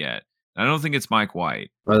guy yet. I don't think it's Mike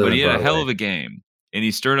White, Other but than he had a hell Broadway. of a game and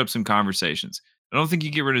he stirred up some conversations. I don't think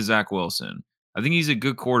you get rid of Zach Wilson. I think he's a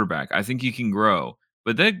good quarterback. I think he can grow.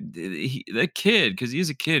 But that kid, because he's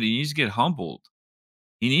a kid, he needs to get humbled.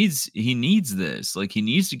 He needs this. Like he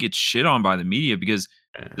needs to get shit on by the media because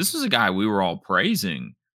Yeah. this was a guy we were all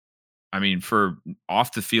praising. I mean, for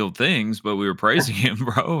off the field things, but we were praising him,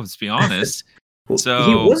 bro. Let's be honest. Well, he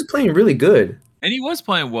So, was playing really good. and he was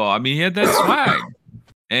playing well. I mean, he had that swag.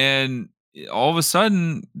 And all of a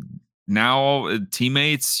sudden, now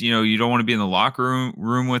teammates, you don't want to be in the locker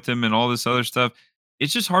room with him and all this other stuff.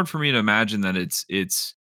 It's just hard for me to imagine that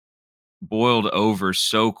it's boiled over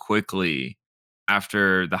so quickly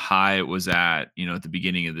after the high it was at, at the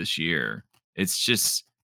beginning of this year. It's just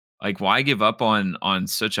like, why give up on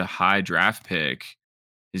such a high draft pick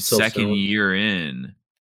his So second soon. year in,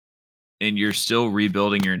 and you're still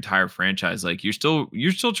rebuilding your entire franchise? Like, you're still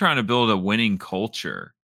trying to build a winning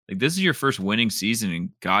culture. Like, this is your first winning season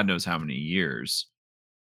in God knows how many years.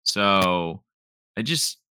 So I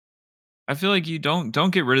just I feel like you don't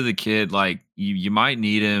get rid of the kid. Like, you might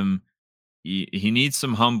need him. He needs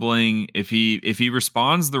some humbling. If he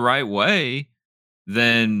responds the right way,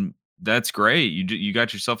 then that's great. You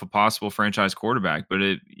got yourself a possible franchise quarterback. But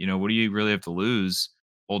what do you really have to lose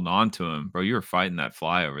holding on to him, bro? You were fighting that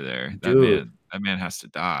fly over there. That Dude, man has to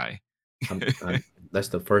die. I'm that's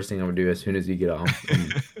the first thing I'm gonna do as soon as you get off.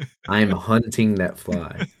 I'm hunting that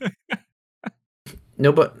fly.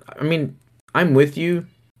 No, but I mean, I'm with you,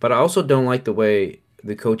 but I also don't like the way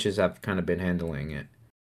the coaches have kind of been handling it.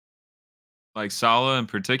 Like Salah in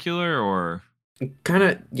particular, or Kind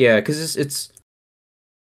of, yeah, because it's.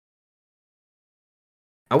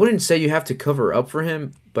 I wouldn't say you have to cover up for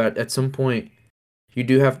him, but at some point you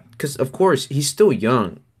do have, because of course he's still young,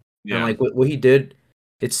 and yeah, like what he did,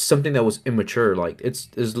 it's something that was immature. Like it's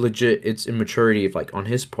legit. It's immaturity of like on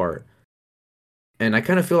his part, and I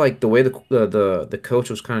kind of feel like the way the coach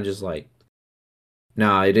was kind of just like,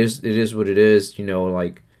 nah, it is what it is.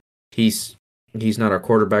 Like he's he's not our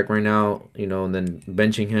quarterback right now. And then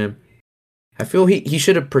benching him. I feel he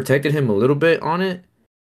should have protected him a little bit on it,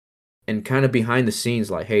 and kind of behind the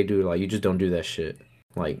scenes, like, hey, dude, like you just don't do that shit.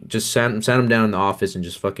 Like, just sat him down in the office and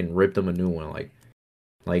just fucking ripped him a new one.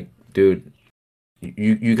 Like, dude,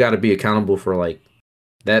 you got to be accountable for like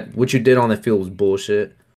that. What you did on the field was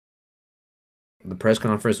bullshit. The press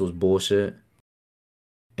conference was bullshit,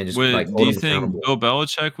 and just like do hold you him think accountable. Bill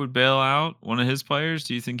Belichick would bail out one of his players?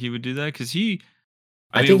 Do you think he would do that? Because I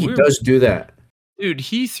I think mean, he does do that, dude,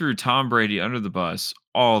 he threw Tom Brady under the bus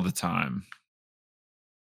all the time.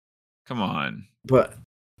 Come on. but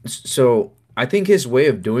so I think his way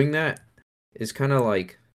of doing that is kind of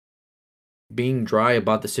like being dry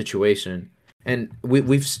about the situation, and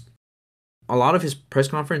a lot of his press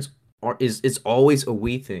conference is it's always a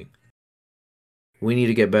we thing. We need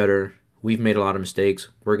to get better. We've made a lot of mistakes.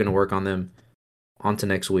 We're gonna work on them. On to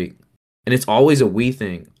next week, and it's always a we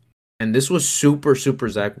thing. And this was super super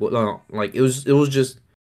Zach. Like it was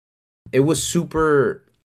super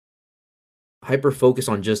hyper focused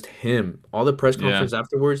on just him. All the press Yeah. conference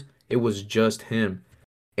afterwards, it was just him.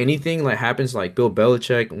 Anything like happens like Bill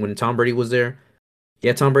Belichick when Tom Brady was there,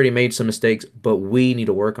 yeah, Tom Brady made some mistakes, but we need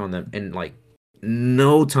to work on them. And like,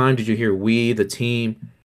 no time did you hear we, the team.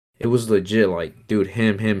 It was legit like, dude,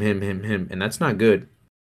 him, and that's not good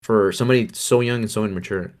for somebody so young and so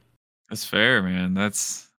immature. That's fair, man.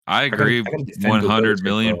 I agree I gotta defend Bill 100 Belichick,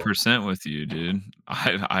 million bro. percent with you, dude.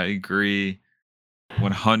 I agree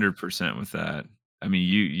 100% with that. I mean,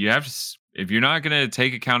 you have to if you're not going to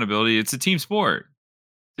take accountability, it's a team sport.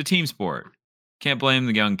 It's a team sport. Can't blame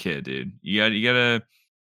the young kid, dude. You got to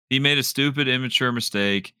he made a stupid immature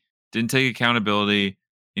mistake, didn't take accountability.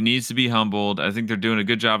 He needs to be humbled. I think they're doing a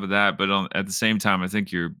good job of that, but at the same time, I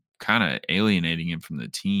think you're kind of alienating him from the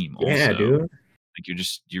team Yeah, also. dude. Like,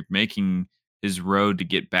 you're making his road to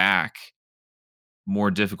get back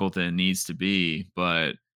more difficult than it needs to be.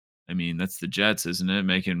 But I mean, that's the Jets, isn't it?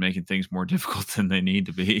 Making things more difficult than they need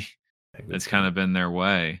to be. That's kind of been their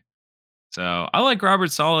way. So I like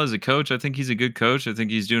Robert Saleh as a coach. I think he's a good coach. I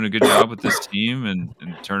think he's doing a good job with this team and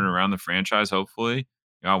turning around the franchise. Hopefully,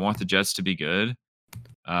 I want the Jets to be good.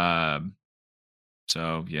 Um,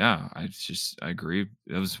 so yeah, I agree.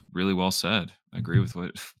 That was really well said. I agree with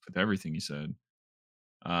with everything you said.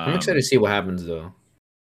 I'm excited to see what happens though.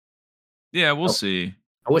 Yeah, we'll I, see.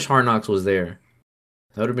 I wish Hard Knocks was there.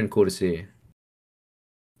 That would have been cool to see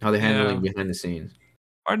how they're handling Yeah, behind the scenes.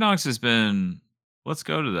 Hard Knocks has been. Let's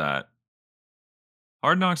go to that.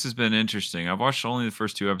 Hard Knocks has been interesting. I've watched only the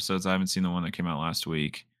first 2 episodes. I haven't seen the one that came out last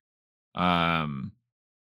week. Um,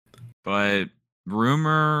 but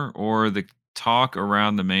rumor or the talk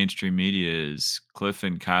around the mainstream media is Cliff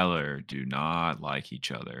and Kyler do not like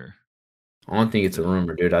each other. I don't think it's a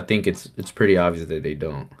rumor, dude. I think it's pretty obvious that they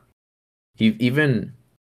don't. Even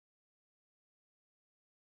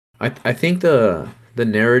I think the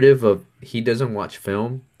narrative of he doesn't watch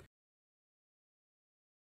film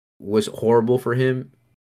was horrible for him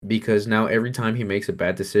because now every time he makes a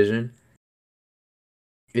bad decision,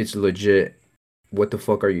 it's legit. What the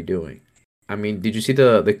fuck are you doing? I mean, did you see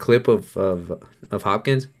the clip of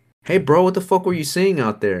Hopkins? Hey, bro, what the fuck were you seeing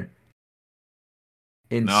out there?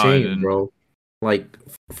 No, I Insane, didn't. bro. Like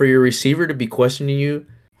for your receiver to be questioning you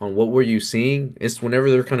on what were you seeing, it's whenever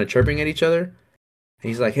they're kind of chirping at each other. And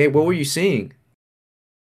he's like, "Hey, what were you seeing?"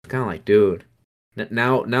 Kind of like, dude,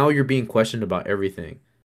 now you're being questioned about everything,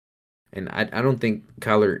 and I don't think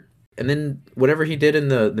Kyler. And then whatever he did in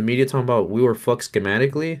the media talking about we were fucked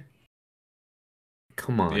schematically.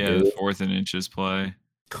 Come on, Yeah, the dude. 4th and inches play.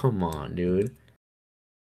 Come on, dude.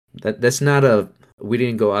 That's not a we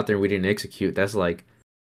didn't go out there and we didn't execute. That's like,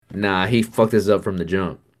 nah, he fucked us up from the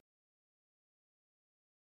jump.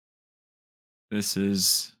 This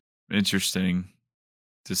is interesting,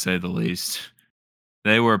 to say the least.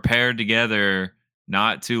 They were paired together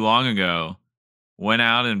not too long ago. Went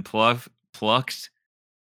out and plucked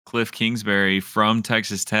Cliff Kingsbury from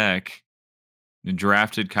Texas Tech and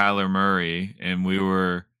drafted Kyler Murray, and we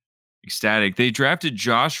were ecstatic. They drafted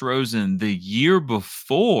Josh Rosen the year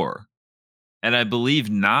before at, I believe,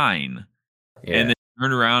 9, and Yeah, then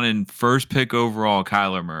turned around and first pick overall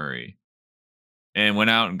Kyler Murray and went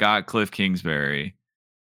out and got Cliff Kingsbury.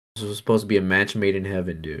 this was supposed to be a match made in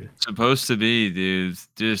heaven, dude. Supposed to be, dude.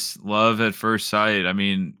 Just love at first sight. I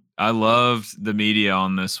mean, I loved the media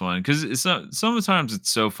on this one because it's not, sometimes it's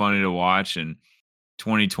so funny to watch, and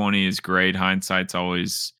 2020 is great. Hindsight's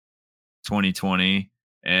always 2020.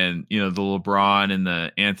 And the LeBron and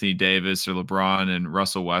the Anthony Davis, or LeBron and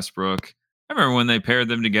Russell Westbrook. I remember when they paired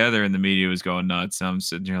them together and the media was going nuts. I'm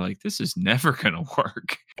sitting here like, this is never gonna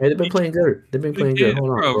work. Hey, they've been You playing good. They've been playing good. can't,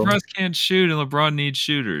 Hold on, bro. bro. Russ can't shoot, and LeBron needs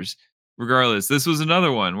shooters. Regardless, this was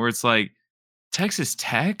another one where it's like Texas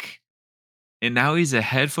Tech, and now he's a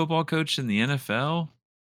head football coach in the NFL.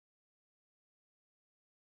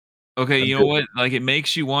 Okay, you know what? Like, it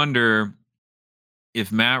makes you wonder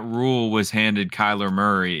if Matt Rule was handed Kyler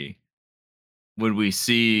Murray, would we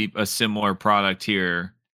see a similar product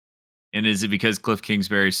here? And is it because Cliff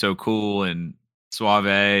Kingsbury's so cool and suave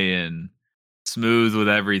and smooth with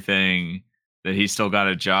everything that he still got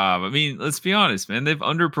a job? I mean, let's be honest, man. They've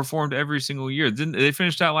underperformed every single year. Didn't they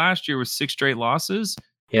finish out last year with 6 straight losses?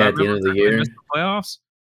 If I Yeah, at the remember end of the correctly, year. missed the playoffs.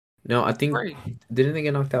 No, I think Right. didn't they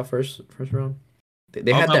get knocked out first round?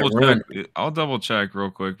 They I'll had that double check. run. I'll double check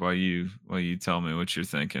real quick while you tell me what you're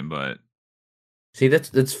thinking. But See,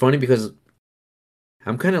 that's funny because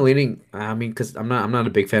I'm kind of leaning. I mean, because I'm not a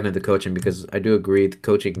big fan of the coaching because I do agree the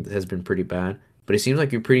coaching has been pretty bad. But it seems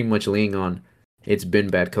like you're pretty much leaning on it's been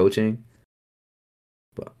bad coaching.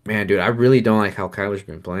 But man, dude, I really don't like how Kyler's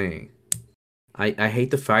been playing. I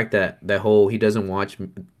hate the fact that whole he doesn't watch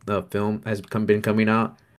the film has been coming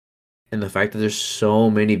out, and the fact that there's so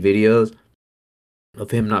many videos of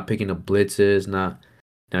him not picking up blitzes, not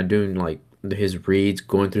doing like his reads,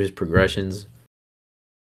 going through his progressions,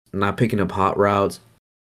 not picking up hot routes.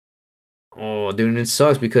 Oh, dude, and it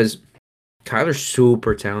sucks because Kyler's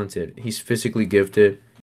super talented. He's physically gifted.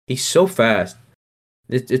 He's so fast.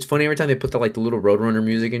 It's funny every time they put the little Roadrunner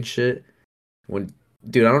music and shit. When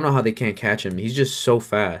dude, I don't know how they can't catch him. He's just so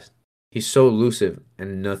fast. He's so elusive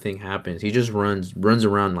and nothing happens. He just runs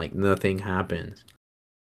around like nothing happens.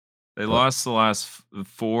 they But lost the last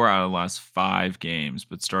 4 out of the last 5 games,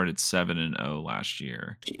 but started 7-0 last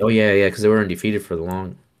year. oh yeah, because they were undefeated for the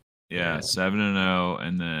long. Yeah, Yeah. 7-0,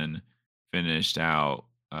 and then finished out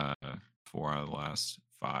 4 out of the last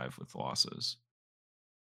 5 with losses.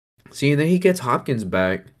 See, and then he gets Hopkins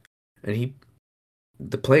back, and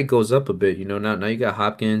the play goes up a bit. Now you got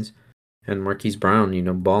Hopkins and Marquise Brown.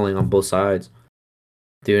 Balling on both sides,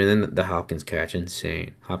 dude. And then the Hopkins catch,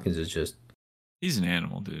 insane. Hopkins is just He's an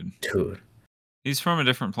animal, dude. dude. He's from a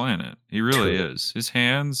different planet. He really Dude. is. His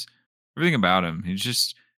hands, everything about him.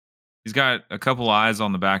 He's got a couple eyes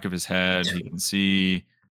on the back of his head. He can see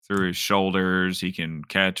through his shoulders. He can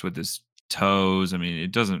catch with his toes. I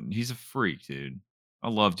mean, he's a freak, dude. I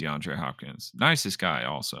love DeAndre Hopkins. Nicest guy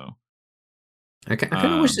also. I kind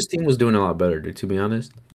of wish this team was doing a lot better, dude. To be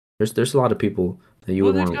honest, there's a lot of people that you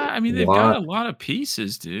Well, would want they've to got a watch. lot of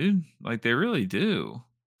pieces, dude. Like, they really do.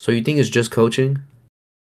 So you think it's just coaching?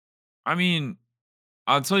 I mean,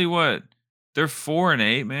 I'll tell you what, they're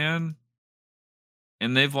 4-8, man,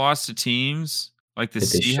 and they've lost to teams like the That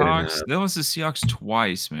they shouldn't Seahawks. have. They lost to the Seahawks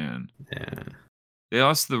twice, man. Yeah. They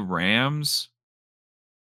lost to the Rams.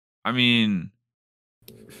 I mean,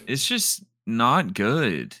 it's just not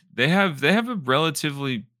good. They have a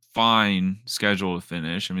relatively fine schedule to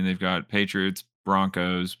finish. I mean, they've got Patriots,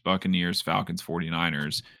 Broncos, Buccaneers, Falcons,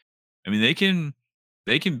 49ers. I mean, they can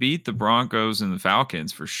beat the Broncos and the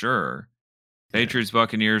Falcons for sure. Yeah. Patriots,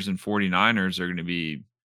 Buccaneers, and 49ers are going to be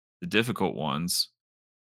the difficult ones.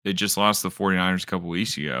 They just lost the 49ers a couple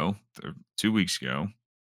weeks ago, 2 weeks ago,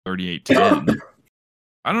 38-10.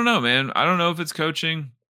 I don't know, man. I don't know if it's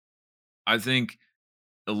coaching. I think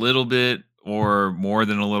a little bit or more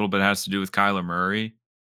than a little bit has to do with Kyler Murray.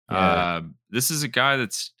 Yeah. This is a guy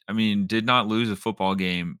did not lose a football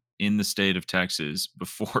game in the state of Texas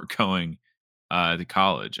before going to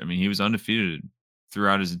college. I mean, he was undefeated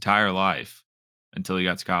throughout his entire life until he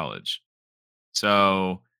got to college.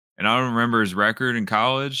 So, and I don't remember his record in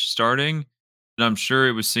college starting, but I'm sure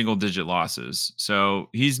it was single digit losses. So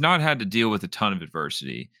he's not had to deal with a ton of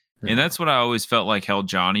adversity. And No. that's what I always felt like held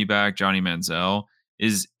Johnny back, Johnny Manziel,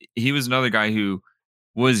 is he was another guy who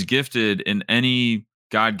was gifted in any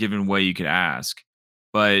God given way you could ask,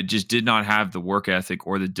 but just did not have the work ethic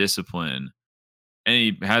or the discipline. And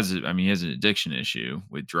he has an addiction issue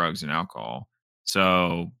with drugs and alcohol.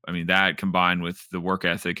 So, I mean, that combined with the work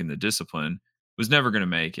ethic and the discipline was never going to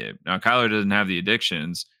make it. Now, Kyler doesn't have the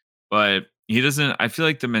addictions, but he doesn't. I feel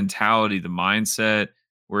like the mentality, the mindset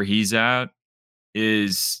where he's at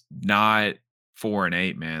is not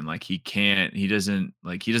 4-8, man. Like he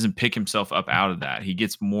doesn't pick himself up out of that. He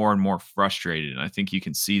gets more and more frustrated. And I think you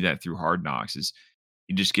can see that through Hard Knocks is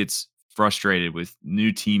he just gets frustrated with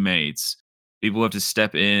new teammates. People have to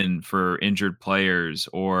step in for injured players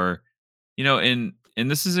or, and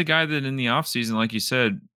this is a guy that in the offseason, like you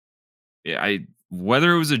said, I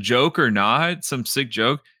whether it was a joke or not, some sick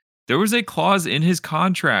joke, there was a clause in his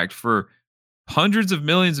contract for hundreds of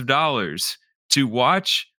millions of dollars to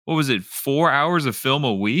watch, what was it, 4 hours of film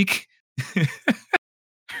a week?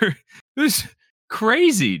 This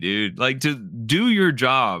crazy, dude. Like to do your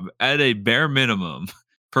job at a bare minimum,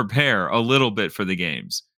 prepare a little bit for the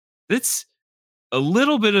games. That's a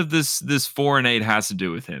little bit of this 4-8 has to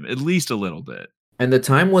do with him, at least a little bit. And the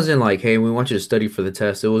time wasn't like, hey, we want you to study for the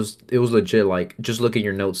test. It was legit like just look at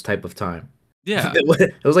your notes type of time. Yeah.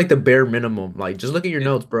 It was like the bare minimum. Like just look at your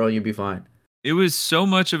notes, bro, and you'll be fine. It was so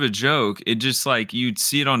much of a joke. It just like you'd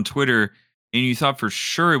see it on Twitter and you thought for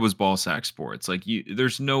sure it was Ballsack Sports. Like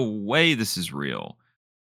there's no way this is real.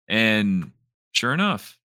 And sure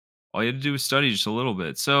enough, all you had to do was study just a little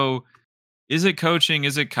bit. So is it coaching?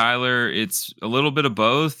 Is it Kyler? It's a little bit of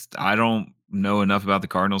both. I don't know enough about the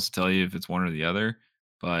Cardinals to tell you if it's one or the other.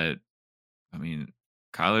 But I mean,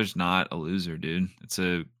 Kyler's not a loser, dude. It's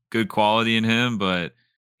a good quality in him, but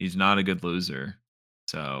he's not a good loser.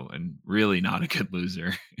 So, and really not a good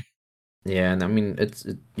loser. Yeah, and I mean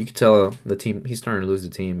you can tell the team he's starting to lose the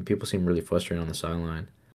team. People seem really frustrated on the sideline.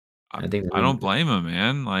 I, I think I don't blame him,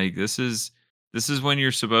 man. Like this is when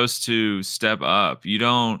you're supposed to step up. You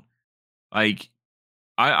don't like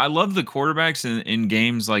I love the quarterbacks in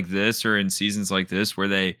games like this or in seasons like this where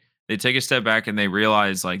they take a step back and they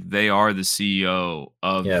realize like they are the CEO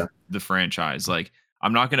of Yeah. the franchise. Like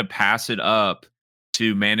I'm not going to pass it up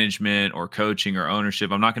to management or coaching or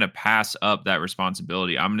ownership. I'm not going to pass up that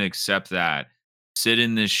responsibility. I'm going to accept that, sit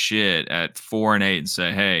in this shit at 4-8 and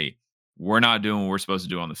say, "Hey, we're not doing what we're supposed to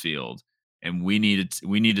do on the field, and we need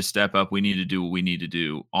to step up. We need to do what we need to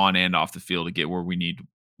do on and off the field to get where we need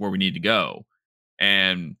to go."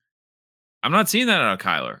 And I'm not seeing that out of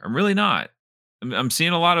Kyler. I'm really not. I'm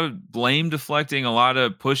seeing a lot of blame deflecting, a lot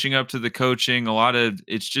of pushing up to the coaching, a lot of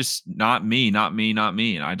it's just not me, not me, not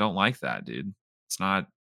me, and I don't like that, dude. It's not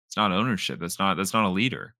ownership. That's not a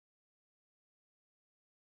leader.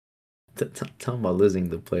 Tell him about losing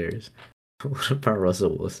the players. What about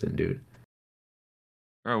Russell Wilson, dude?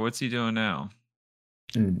 Bro, what's he doing now?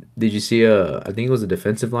 Did you see I think it was a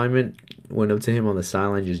defensive lineman went up to him on the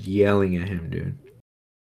sideline just yelling at him, dude.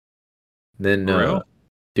 Then For real?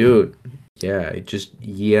 dude, yeah, just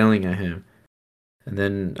yelling at him. And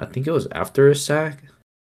then I think it was after a sack.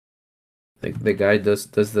 The guy does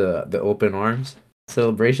the open arms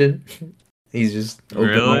celebration. He's just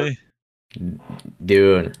open arms. Really?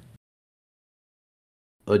 Dude.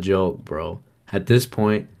 A joke, bro. At this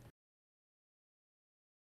point,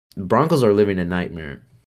 Broncos are living a nightmare.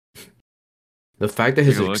 The fact that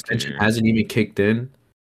his Take a look extension here. hasn't even kicked in,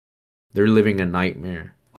 they're living a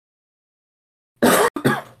nightmare.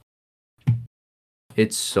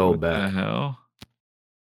 It's so What the bad. hell?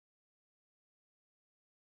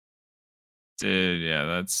 Dude, yeah,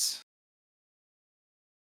 that's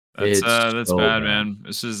It's that's so bad, bad. man.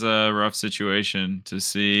 This is a rough situation to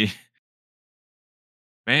see.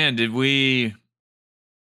 Man, did we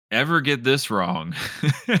ever get this wrong?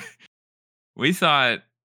 We thought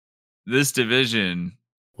this division,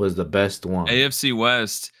 Was the best one. AFC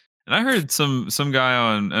West, and I heard some guy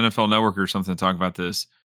on NFL Network or something talk about this.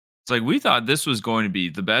 It's like we thought this was going to be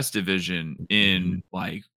the best division in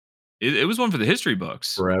like it was one for the history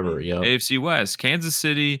books. Forever, yep. AFC West, Kansas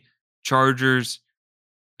City, Chargers,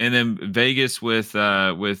 and then Vegas with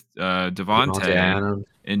Devontae Adams.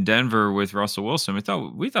 in Denver with Russell Wilson.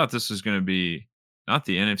 We thought this was going to be not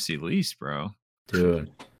the NFC least, bro.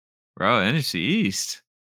 Dude. Bro, NFC East,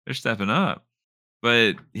 they're stepping up.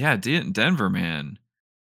 But yeah, Denver, man.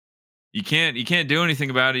 you can't do anything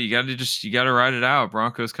about it. You gotta ride it out,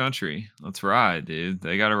 Broncos country. Let's ride, dude.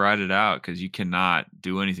 They gotta ride it out because you cannot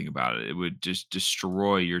do anything about it. It would just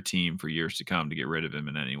destroy your team for years to come to get rid of him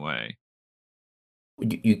in any way.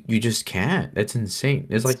 You just can't. That's insane.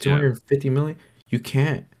 It's like Yeah. 250 million. You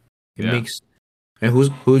can't. It Yeah. makes. And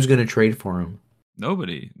who's gonna trade for him?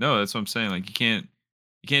 Nobody. No, that's what I'm saying. Like you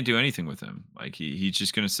can't do anything with him. Like he's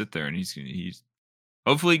just gonna sit there and he's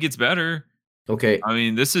hopefully he gets better. Okay. I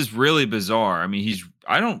mean, this is really bizarre. I mean,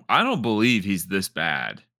 I don't believe he's this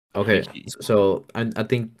bad. Okay. Like, So I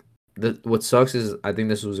think that what sucks is I think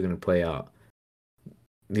this was gonna play out.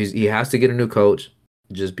 He has to get a new coach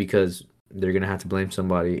just because they're gonna have to blame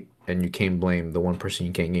somebody, and you can't blame the one person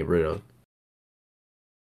you can't get rid of.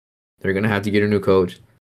 They're gonna have to get a new coach.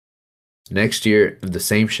 Next year, if the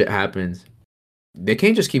same shit happens, they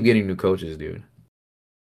can't just keep getting new coaches, dude.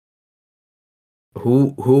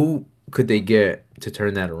 Who could they get to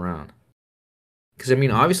turn that around? Because I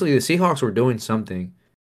mean, obviously the Seahawks were doing something.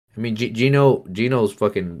 I mean, Geno's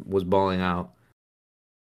fucking was balling out.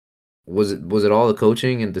 Was it all the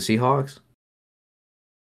coaching and the Seahawks?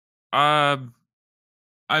 I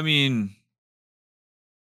mean,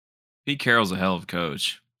 Pete Carroll's a hell of a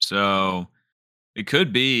coach, so it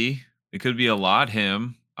could be a lot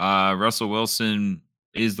him. Russell Wilson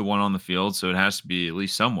is the one on the field, so it has to be at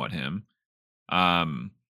least somewhat him.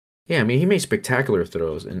 Yeah, I mean, he made spectacular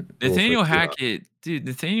throws. And Nathaniel Hackett, dude.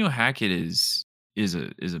 Nathaniel Hackett is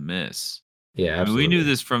a miss. Yeah, I mean, absolutely. we knew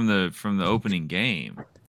this from the opening game.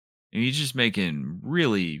 And he's just making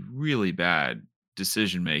really, really bad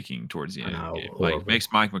decision making towards the end of the game. Like makes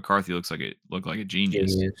Mike McCarthy look like a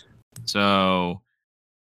genius. So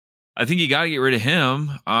I think you got to get rid of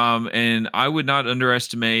him. And I would not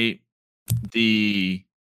underestimate the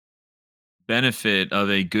benefit of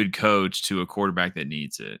a good coach to a quarterback that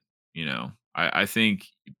needs it. You know, I think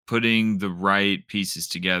putting the right pieces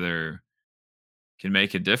together can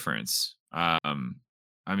make a difference.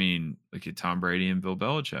 I mean, look at Tom Brady and Bill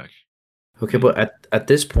Belichick. Okay, but at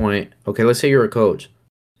this point, okay, let's say you're a coach.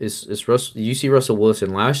 It's Russell. You see Russell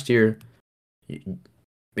Wilson last year.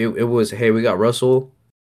 It was, hey, we got Russell.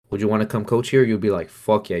 Would you want to come coach here? You'd be like,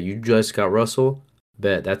 fuck yeah, you just got Russell.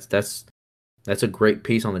 Bet that's a great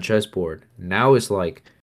piece on the chessboard. Now it's like,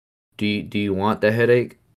 do you want the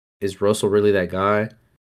headache? Is Russell really that guy?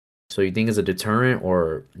 So you think it's a deterrent,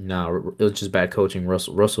 or no? It was just bad coaching.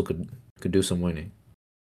 Russell could do some winning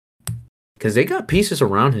because they got pieces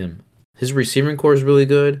around him. His receiving core is really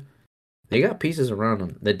good. They got pieces around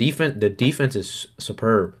him. The defense is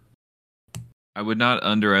superb. I would not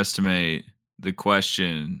underestimate the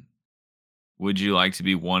question. Would you like to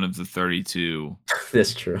be one of the 32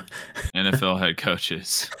 That's true. NFL head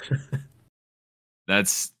coaches?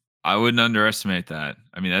 I wouldn't underestimate that.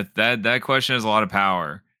 I mean, that question has a lot of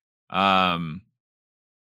power. From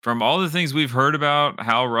all the things we've heard about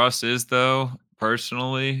how Russ is, though,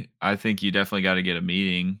 personally, I think you definitely got to get a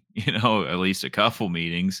meeting, at least a couple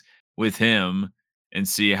meetings with him and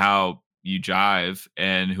see how you jive,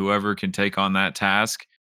 and whoever can take on that task.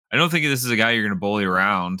 I don't think this is a guy you're going to bully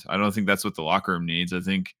around. I don't think that's what the locker room needs. I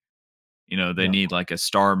think, they need like a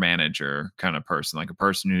star manager kind of person, like a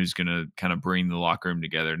person who's going to kind of bring the locker room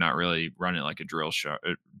together, not really run it like a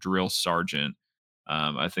drill sergeant.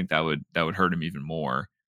 I think that would hurt him even more.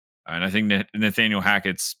 And I think Nathaniel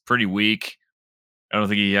Hackett's pretty weak. I don't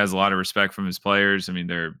think he has a lot of respect from his players. I mean,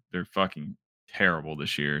 they're fucking terrible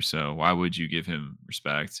this year. So why would you give him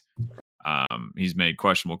respect? He's made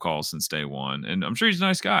questionable calls since day one, and I'm sure he's a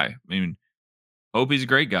nice guy. I mean, hope he's a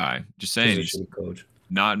great guy. Just saying, he's coach.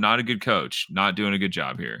 Not a good coach, not doing a good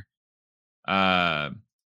job here.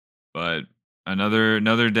 But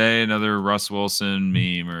another day, another Russ Wilson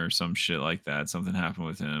meme or some shit like that. Something happened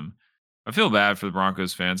with him. I feel bad for the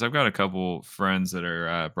Broncos fans. I've got a couple friends that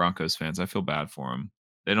are Broncos fans. I feel bad for them.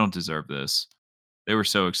 They don't deserve this. They were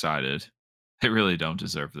so excited. They really don't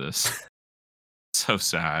deserve this. So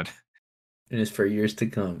sad. And it's for years to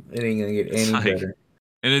come. It ain't gonna get any better.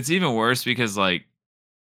 And it's even worse because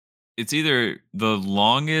it's either the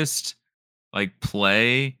longest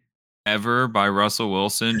play ever by Russell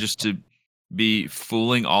Wilson just to be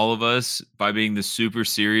fooling all of us by being the super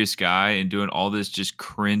serious guy and doing all this just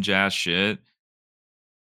cringe ass shit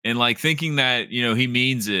and thinking that he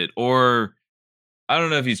means it, or I don't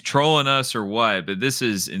know if he's trolling us or what, but this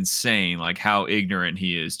is insane how ignorant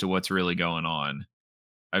he is to what's really going on.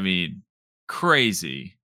 I mean,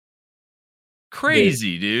 crazy,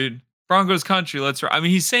 dude. Broncos country, let's I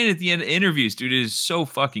mean, he's saying at the end of interviews, dude, it is so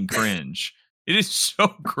fucking cringe. It is so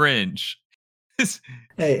cringe.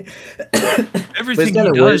 Hey, everything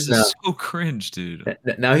he does is so cringe, dude.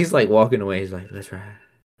 Now he's walking away. He's like, "That's right."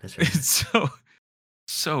 That's right. It's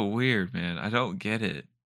so weird, man. I don't get it.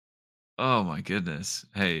 Oh my goodness.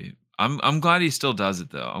 Hey, I'm glad he still does it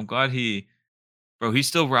though. I'm glad he's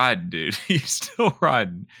still riding, dude. He's still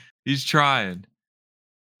riding. He's trying.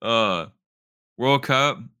 Uh World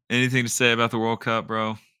Cup. Anything to say about the World Cup,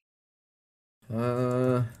 bro?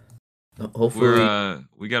 Uh, hopefully,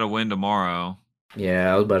 We got to win tomorrow.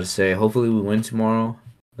 yeah. I was about to say, hopefully we win tomorrow.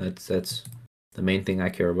 That's the main thing I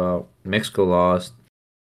care about. Mexico lost.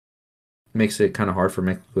 Makes it kind of hard for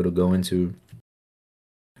Mexico to go into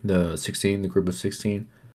the group of 16.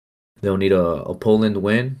 They'll need a Poland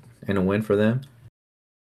win and a win for them.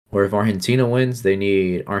 Or if Argentina wins, they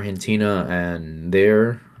need Argentina and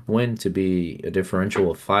their win to be a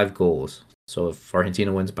differential of 5 goals. So if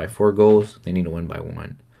Argentina wins by 4 goals, they need to win by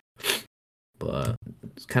 1. But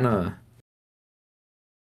it's kind of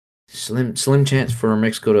slim chance for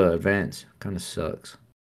Mexico to advance. Kind of sucks.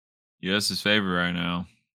 U.S. is favored right now.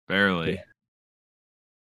 Barely. Yeah.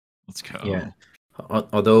 Let's go. Yeah.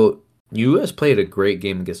 Although U.S. played a great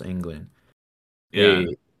game against England. Yeah.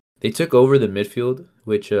 They took over the midfield,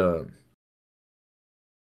 which the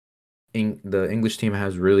English team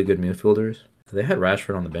has really good midfielders. They had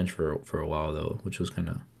Rashford on the bench for a while though, which was kind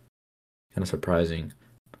of surprising.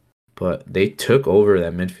 But they took over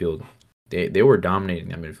that midfield. They were dominating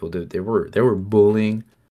that midfield. They were bullying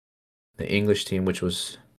the English team, which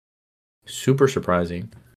was super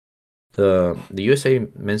surprising. The USA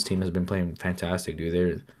men's team has been playing fantastic, dude.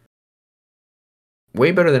 They're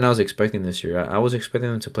way better than I was expecting this year. I was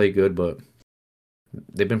expecting them to play good, but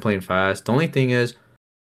they've been playing fast. The only thing is,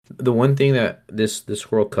 the one thing that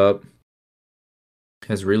this World Cup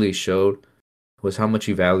has really showed was how much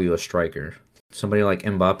you value a striker. Somebody like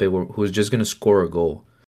Mbappe, who's just gonna score a goal.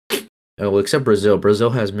 Well, except Brazil. Brazil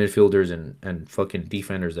has midfielders and fucking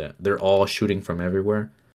defenders that they're all shooting from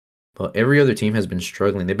everywhere. But every other team has been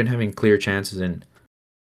struggling. They've been having clear chances, and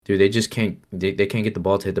dude, they just can't. They can't get the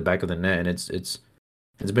ball to hit the back of the net, and it's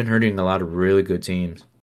been hurting a lot of really good teams.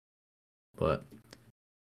 But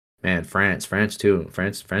man, France too.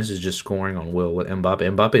 France is just scoring on will with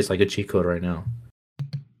Mbappe. Mbappe is like a cheat code right now.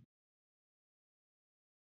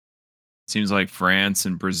 Seems like France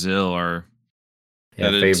and Brazil are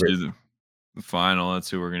headed Favorite. to the final. That's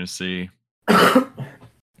who we're gonna see.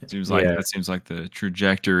 Seems like the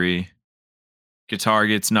trajectory. Qatar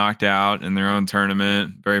gets knocked out in their own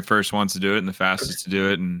tournament. Very first ones to do it and the fastest to do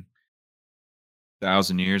it in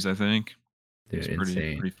 1,000 years, I think. Dude, It's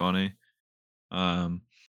insane. pretty funny.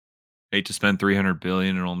 Hate to spend $300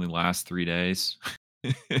 billion and only last 3 days.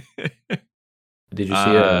 Did you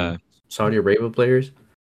see Saudi Arabia players?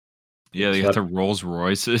 Yeah, they got the Rolls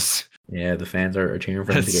Royces. Yeah, the fans are cheering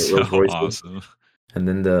for them to That's get Rolls so Royces. awesome. And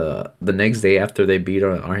then the next day after they beat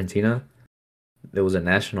Argentina, there was a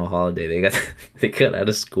national holiday. They got out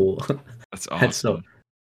of school. That's awesome. That's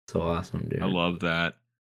so awesome, dude. I love that.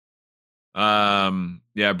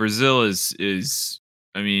 Yeah, Brazil is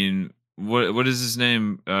I mean, what is his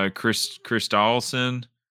name? Chris Dawson?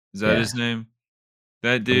 Is that his name?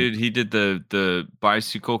 That dude, he did the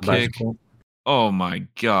bicycle kick. Oh my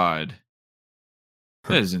god.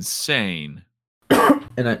 That is insane.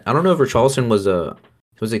 And I don't know if Richarlison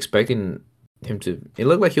was expecting him to. It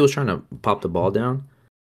looked like he was trying to pop the ball down,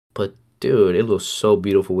 but dude, it looked so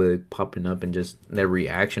beautiful with it popping up and just that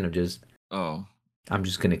reaction of just, oh, I'm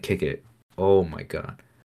just gonna kick it. Oh my god,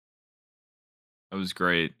 that was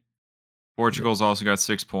great. Portugal's also got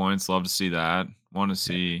 6 points. Love to see that. Want to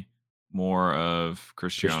see more of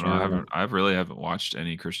Cristiano. I really haven't watched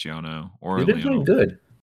any Cristiano or He's been Lionel. playing good.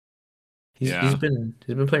 He's been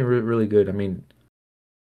playing really good. I mean,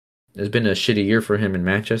 it's been a shitty year for him in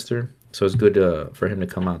Manchester, so it's good for him to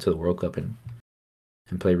come out to the World Cup and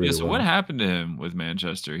play really well. So what happened to him with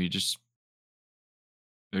Manchester? They're just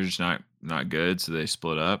not good, so they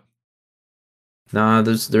split up. Nah,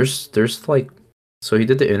 there's like, so he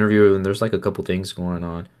did the interview and there's like a couple things going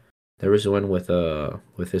on. There was one with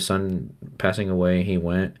his son passing away. He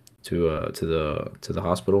went to the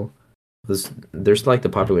hospital. There's like the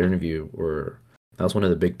popular interview where that was one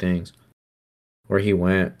of the big things where he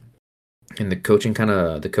went, and the coach kind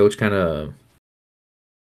of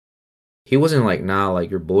he wasn't like, nah,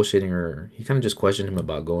 like you're bullshitting, or he kind of just questioned him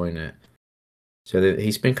about going it. So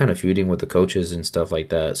he's been kind of feuding with the coaches and stuff like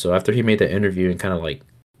that. So after he made that interview and kind of like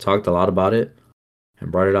talked a lot about it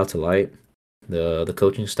and brought it out to light, the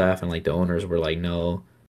coaching staff and like the owners were like, no,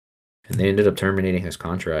 and they ended up terminating his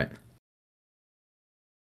contract.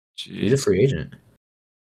 Jeez. He's a free agent.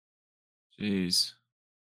 Jeez.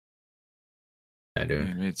 Yeah, dude.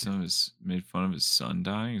 He made fun of his son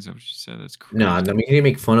dying. Is that what you said? That's crazy. No, I mean he didn't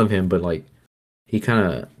make fun of him, but like he kind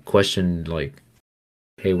of questioned like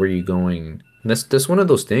hey, where are you going? And that's one of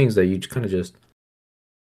those things that you kind of just,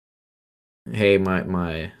 hey, my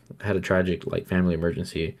I had a tragic like family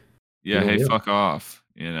emergency. Yeah, hey, You don't fuck off.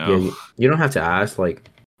 yeah, you don't have to ask like,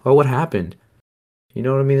 oh, what happened? You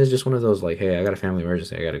know what I mean? It's just one of those like, hey, I got a family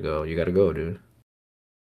emergency, I gotta go. You gotta go, dude.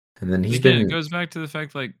 And then he's Again, it been goes back to the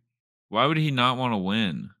fact like, why would he not want to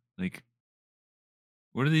win? Like,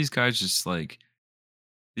 what are these guys just like?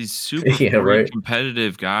 These super yeah, freak right.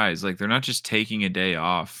 competitive guys, like they're not just taking a day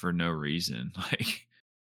off for no reason. Like,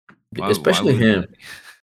 why Especially would him. they?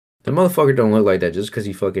 The motherfucker don't look like that just because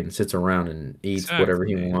he fucking sits around and eats whatever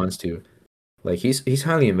he Exactly. wants to. Like he's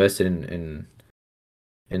highly invested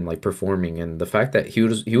in like performing, and the fact that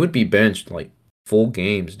he would be benched like full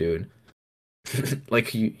games, dude.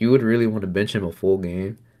 Like you would really want to bench him a full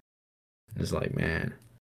game. It's like, man,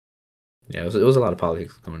 yeah, it was a lot of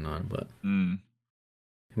politics going on, but Mm,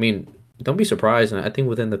 I mean, don't be surprised. I think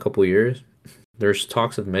within the couple of years, there's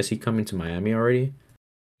talks of Messi coming to Miami already,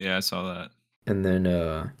 yeah, I saw that. and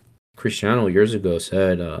then Cristiano years ago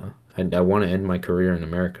said, I want to end my career in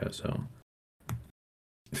America, so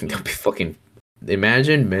don't be fucking.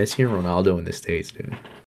 Imagine Messi and Ronaldo in the States, dude. It'd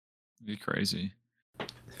be crazy. I'd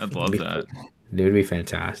It'd love be, that. it would be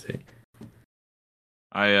fantastic.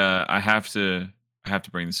 I have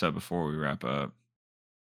to bring this up before we wrap up.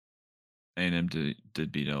 A&M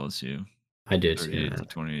did beat LSU I did see 38 to that.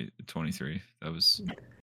 23.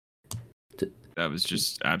 D- That was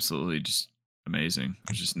just absolutely just amazing. It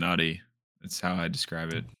was just nutty. That's how I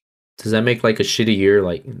describe it. Does that make like a shitty year?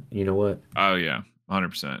 Like, you know what? Oh yeah,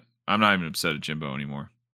 100%. I'm not even upset at Jimbo anymore.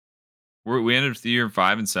 We ended the year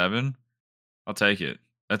 5-7. I'll take it.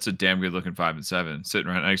 That's a damn good looking 5-7, sitting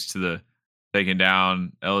right next to the taking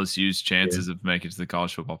down LSU's Yeah. chances of making it to the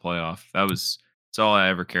college football playoff. That's all I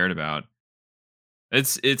ever cared about.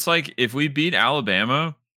 It's like if we beat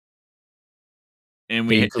Alabama and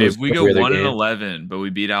You need to if lose we go every other one and game. 11, but we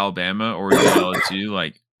beat Alabama or we beat LSU,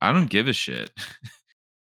 like I don't give a shit.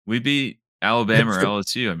 We beat Alabama or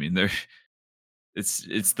LSU. I mean, they're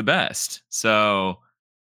it's the best. So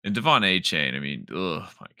and Devon A Chain, I mean, oh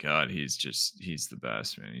my god, he's the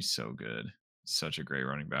best, man. He's so good. Such a great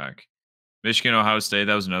running back. Michigan, Ohio State,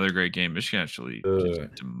 that was another great game. Michigan actually just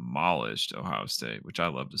Good. demolished Ohio State, which I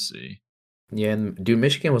love to see. Yeah, and dude,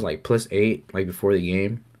 Michigan was like +8 like before the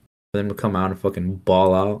game. For them to come out and fucking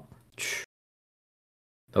ball out.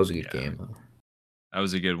 That was a good Yeah, game though. that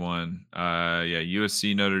was a good one. Yeah,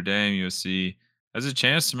 USC Notre Dame. USC has a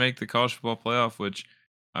chance to make the college football playoff, which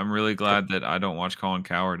I'm really glad that I don't watch Colin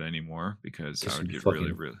Coward anymore because I Just would be get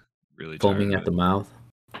fucking really tired foaming of at the it. mouth.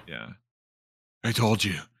 Yeah. I told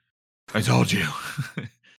you. I told you.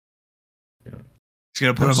 Yeah. He's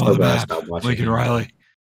gonna put I'm him on so the glad I map. stopped watching Lincoln him, bro. Riley.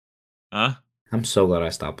 Huh? I'm so glad I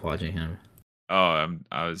stopped watching him. Oh,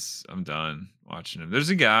 I'm done watching him. There's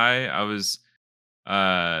a guy I was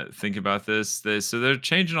thinking about this. So they're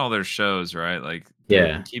changing all their shows, right? Like they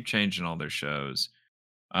Yeah, keep changing all their shows.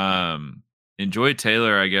 Um and Joy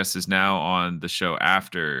Taylor, I guess, is now on the show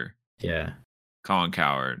after yeah. Colin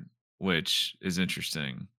Coward, which is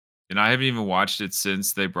interesting. And I haven't even watched it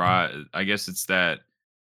since they brought I guess it's that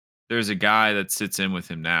there's a guy that sits in with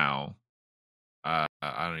him now. I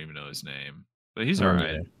don't even know his name, but he's I don't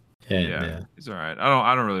alright. either. Yeah, Yeah, yeah. he's alright.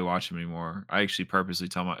 I don't really watch him anymore. I actually purposely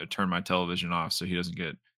turn my television off so he doesn't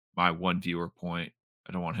get my one viewer point.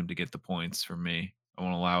 I don't want him to get the points from me. I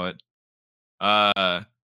won't allow it. Uh,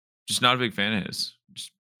 just not a big fan of his.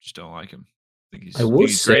 Just don't like him. I I will think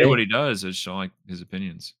he's great at what say he does. I just don't like his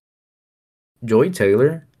opinions. Joy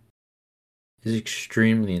Taylor is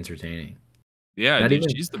extremely entertaining. Yeah, Not dude,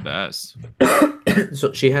 even she's the best.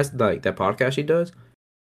 so she has like that podcast she does.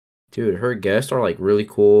 Dude, her guests are like really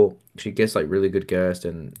cool. She gets like really good guests,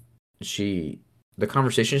 and she the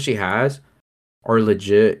conversations she has are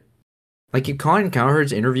legit. Like if Colin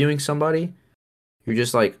Cowherd's interviewing somebody, you're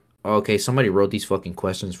just like, oh, okay, somebody wrote these fucking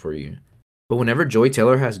questions for you. But whenever Joy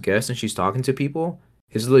Taylor has guests and she's talking to people,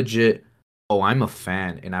 it's legit. Oh, I'm a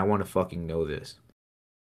fan and I want to fucking know this.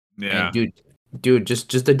 And Yeah, dude, just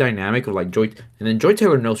the dynamic of like Joy, and then Joy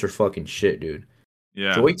Taylor knows her fucking shit, dude.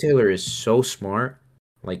 yeah. Joy Taylor is so smart,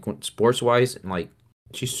 like sports wise, and like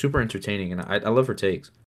she's super entertaining, and I love her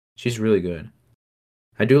takes. She's really good.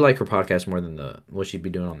 I do like her podcast more than the what she'd be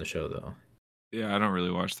doing on the show though. Yeah, I don't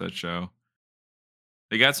really watch that show.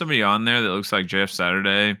 They got somebody on there that looks like Jeff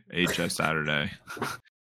Saturday. Ate Jeff Saturday.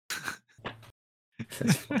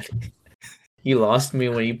 That's funny. You lost me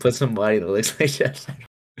when you put somebody that looks like Jeff.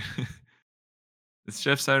 It's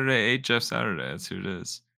Jeff Saturday. Ate Jeff Saturday. That's who it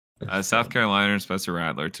is. That's South funny. Carolina and Spencer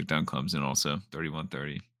Rattler took down Clemson also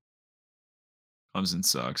 31-30. Clemson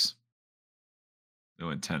sucks. They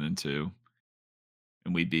went 10-2.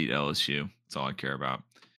 and we beat LSU. That's all I care about.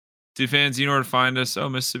 Two fans, you know where to find us. Oh,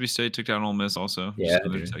 Mississippi State took down Ole Miss also. Yeah, Just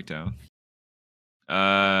another takedown.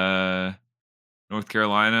 North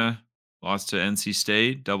Carolina lost to NC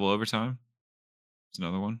State, double overtime. It's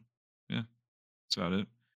another one. Yeah, that's about it.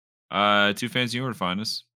 Two fans, you know where to find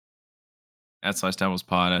us. At Slice Devils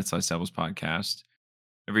Pod, at Slice Devils Podcast.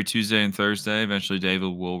 Every Tuesday and Thursday. Eventually,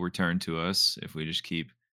 David will return to us if we just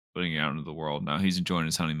keep putting it out into the world. Now he's enjoying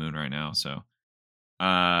his honeymoon right now, so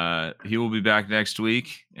he will be back next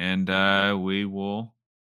week, and we will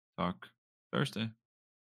talk Thursday.